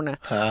own.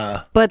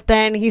 But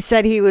then he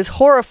said he was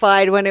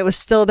horrified when it was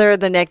still there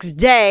the next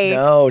day.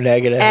 No,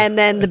 negative. And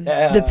then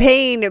the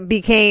pain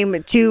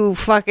became too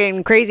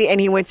fucking crazy,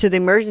 and he went to the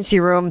emergency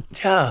room.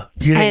 Yeah,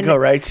 you didn't go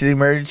right to the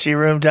emergency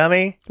room,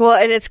 dummy. Well,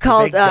 and it's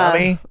called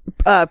dummy.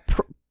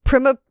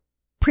 Primapism.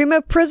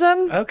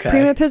 Okay,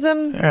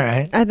 Primapism. All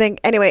right. I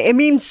think. Anyway, it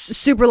means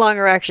super long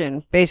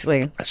erection,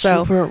 basically.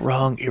 Super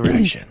wrong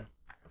erection.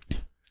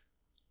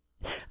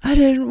 I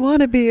didn't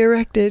want to be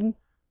erected.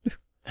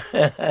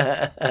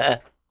 I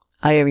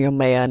am your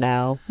mayor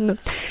now.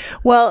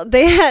 Well,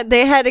 they had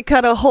to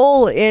cut a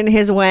hole in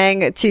his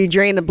wang to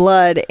drain the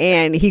blood,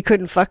 and he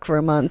couldn't fuck for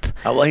a month.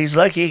 Oh, well, he's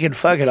lucky he can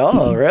fuck it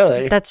all,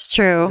 really. That's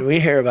true.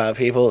 We hear about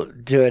people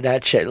doing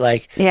that shit,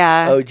 like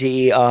Yeah.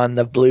 OD on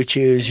the Blue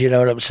Chews, you know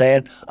what I'm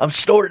saying? I'm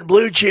snorting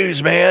Blue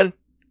Chews, man.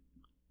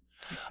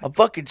 I'm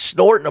fucking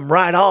snorting them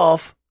right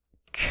off.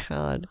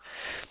 God.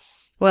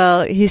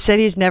 Well, he said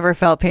he's never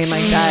felt pain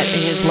like that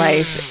in his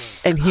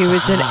life, and he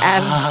was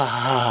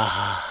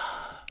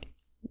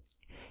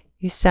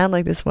You sound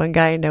like this one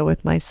guy I know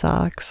with my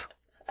socks.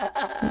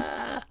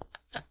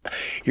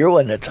 You're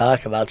one to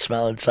talk about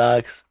smelling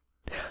socks.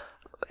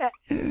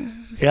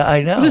 Yeah,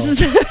 I know.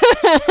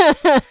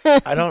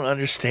 I don't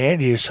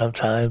understand you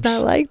sometimes. It's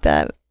not like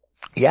that.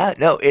 Yeah,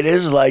 no, it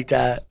is like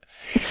that.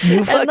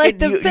 You fucking like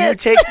the you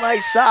bits. take my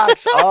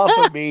socks off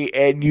of me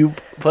and you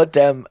put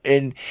them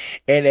in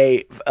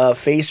a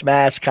face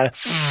mask kind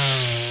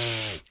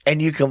of,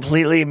 and you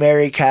completely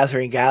Mary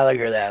Catherine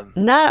Gallagher them.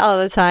 Not all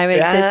the time.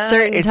 It's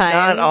certain it's times.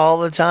 not all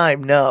the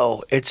time.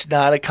 No, it's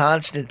not a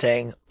constant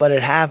thing, but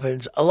it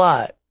happens a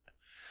lot.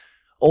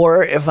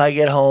 Or if I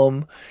get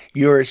home,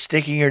 you're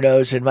sticking your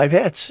nose in my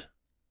pits.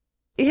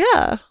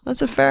 Yeah,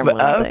 that's a fair one.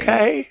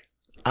 Okay.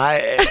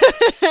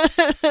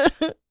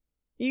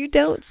 You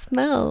don't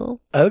smell.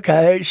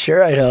 Okay,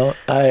 sure I don't.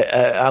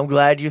 I'm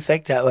glad you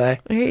think that way.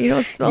 You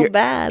don't smell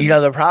bad. You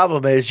know, the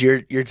problem is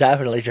you're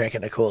definitely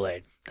drinking the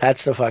Kool-Aid.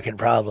 That's the fucking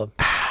problem.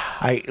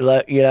 I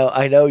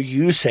know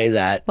you say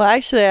that. Well,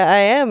 actually, I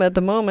am at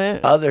the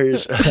moment.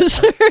 Others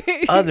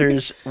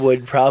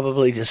would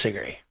probably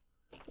disagree.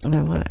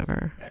 No,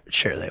 whatever.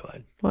 Sure they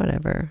would.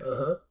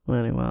 Whatever.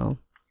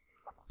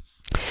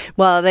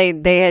 Well, they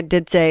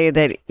did say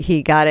that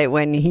he got it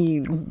when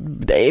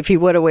if he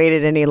would have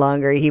waited any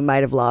longer, he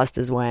might have lost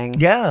his wang.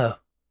 Yeah.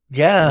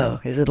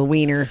 His little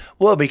wiener.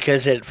 Well,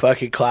 because it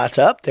fucking clots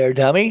up there,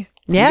 dummy.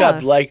 Yeah. You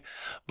got like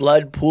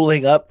blood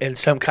pooling up in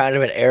some kind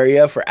of an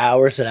area for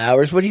hours and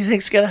hours. What do you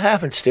think's gonna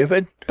happen,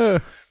 stupid?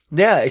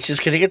 Yeah, it's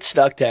just gonna get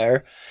stuck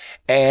there,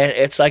 and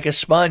it's like a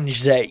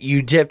sponge that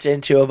you dipped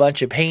into a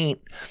bunch of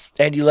paint,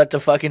 and you let the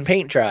fucking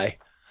paint dry.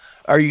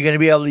 Are you going to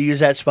be able to use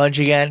that sponge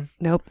again?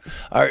 Nope.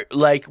 Or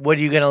what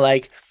are you going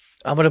to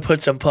I'm going to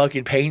put some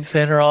fucking paint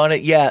thinner on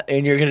it. Yeah.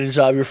 And you're going to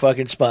dissolve your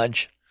fucking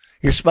sponge.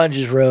 Your sponge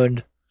is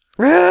ruined.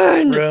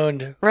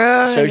 Ruined.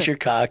 So's your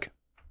cock.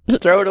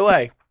 Throw it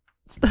away.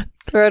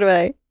 Throw it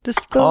away.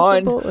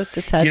 Disposable with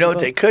detachable. You know what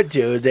they could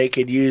do? They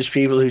could use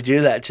people who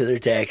do that to their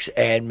dicks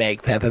and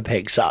make Peppa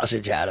Pig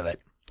sausage out of it.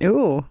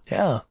 Ooh.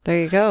 Yeah. There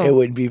you go. It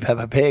wouldn't be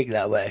Peppa Pig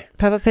that way.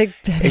 Peppa Pig's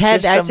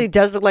head actually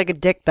does look like a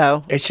dick,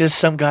 though. It's just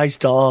some guy's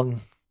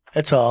dong.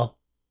 That's all.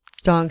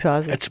 It's dong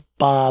sausage. It's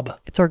Bob.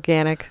 It's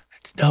organic.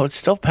 No, it's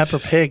still Peppa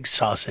Pig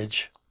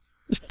sausage.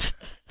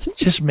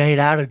 Just made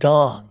out of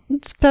dong.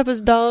 It's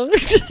Peppa's dong.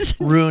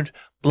 Ruined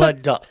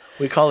blood dong.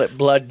 We call it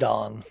blood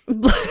dong.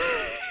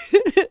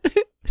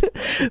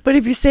 But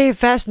if you say it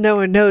fast, no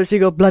one knows. You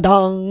go blood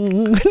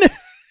dong.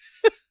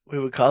 We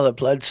would call it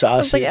blood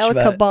sausage. It's like El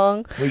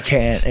Kabong. We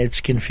can't.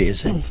 It's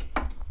confusing.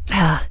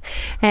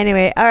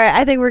 Anyway, all right.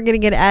 I think we're going to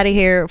get out of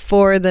here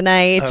for the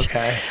night.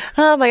 Okay.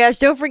 Oh my gosh.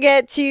 Don't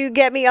forget to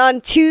get me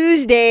on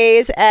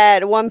Tuesdays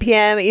at 1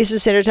 p.m. Eastern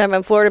Standard Time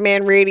on Florida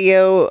Man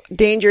Radio.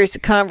 Dangerous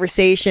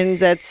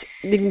Conversations.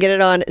 You can get it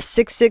on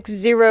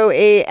 660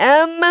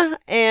 AM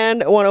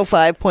and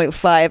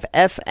 105.5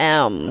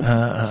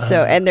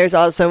 FM. And there's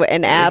also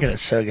an app. You're going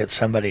to so get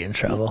somebody in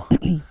trouble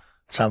at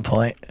some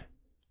point.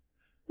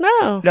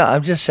 No. No,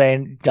 I'm just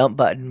saying dump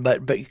button,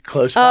 but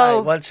close by.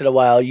 Once in a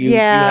while, you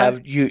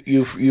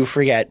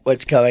forget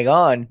what's going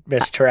on,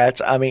 Miss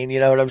Tourette's. I mean, you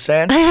know what I'm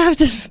saying? I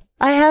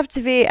have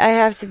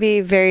to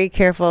be very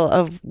careful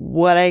of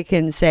what I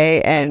can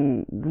say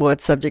and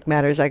what subject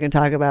matters I can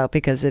talk about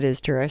because it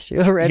is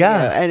terrestrial radio.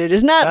 Yeah. And it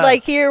is not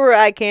like here where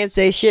I can't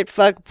say shit,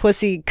 fuck,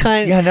 pussy,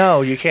 cunt. Yeah,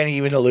 no, you can't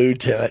even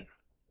allude to it.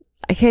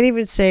 I can't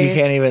even say You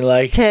can't even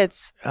like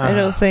tits. I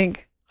don't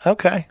think.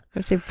 Okay.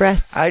 I say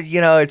breasts.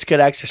 It's good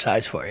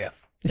exercise for you.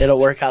 It'll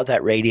work out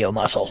that radio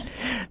muscle.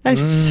 Work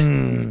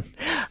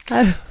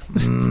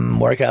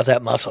out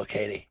that muscle,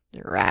 Katie.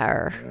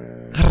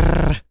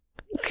 Rawr.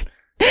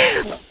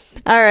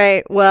 All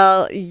right.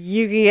 Well,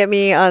 you can get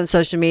me on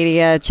social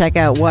media. Check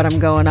out what I'm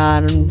going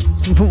on,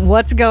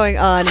 what's going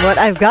on, what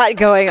I've got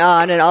going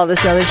on, and all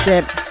this other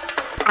shit.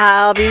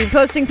 I'll be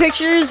posting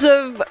pictures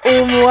of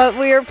what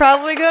we are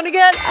probably going to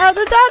get at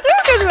the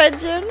tattoo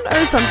convention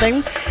or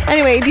something.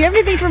 Anyway, do you have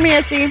anything for me,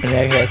 SC?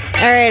 Negative.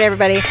 All right,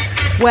 everybody.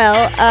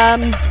 Well,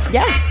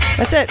 yeah,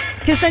 that's it.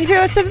 Kiss and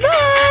hear what's up.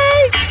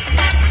 Bye.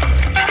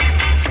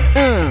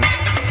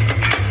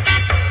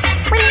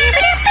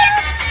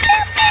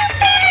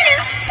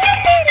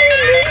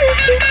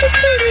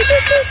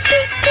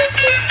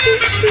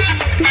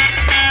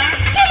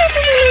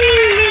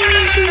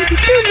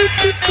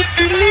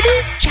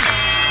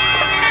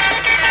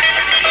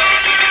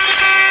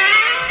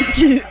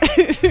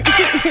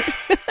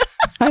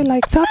 I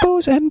like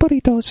tacos and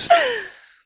burritos.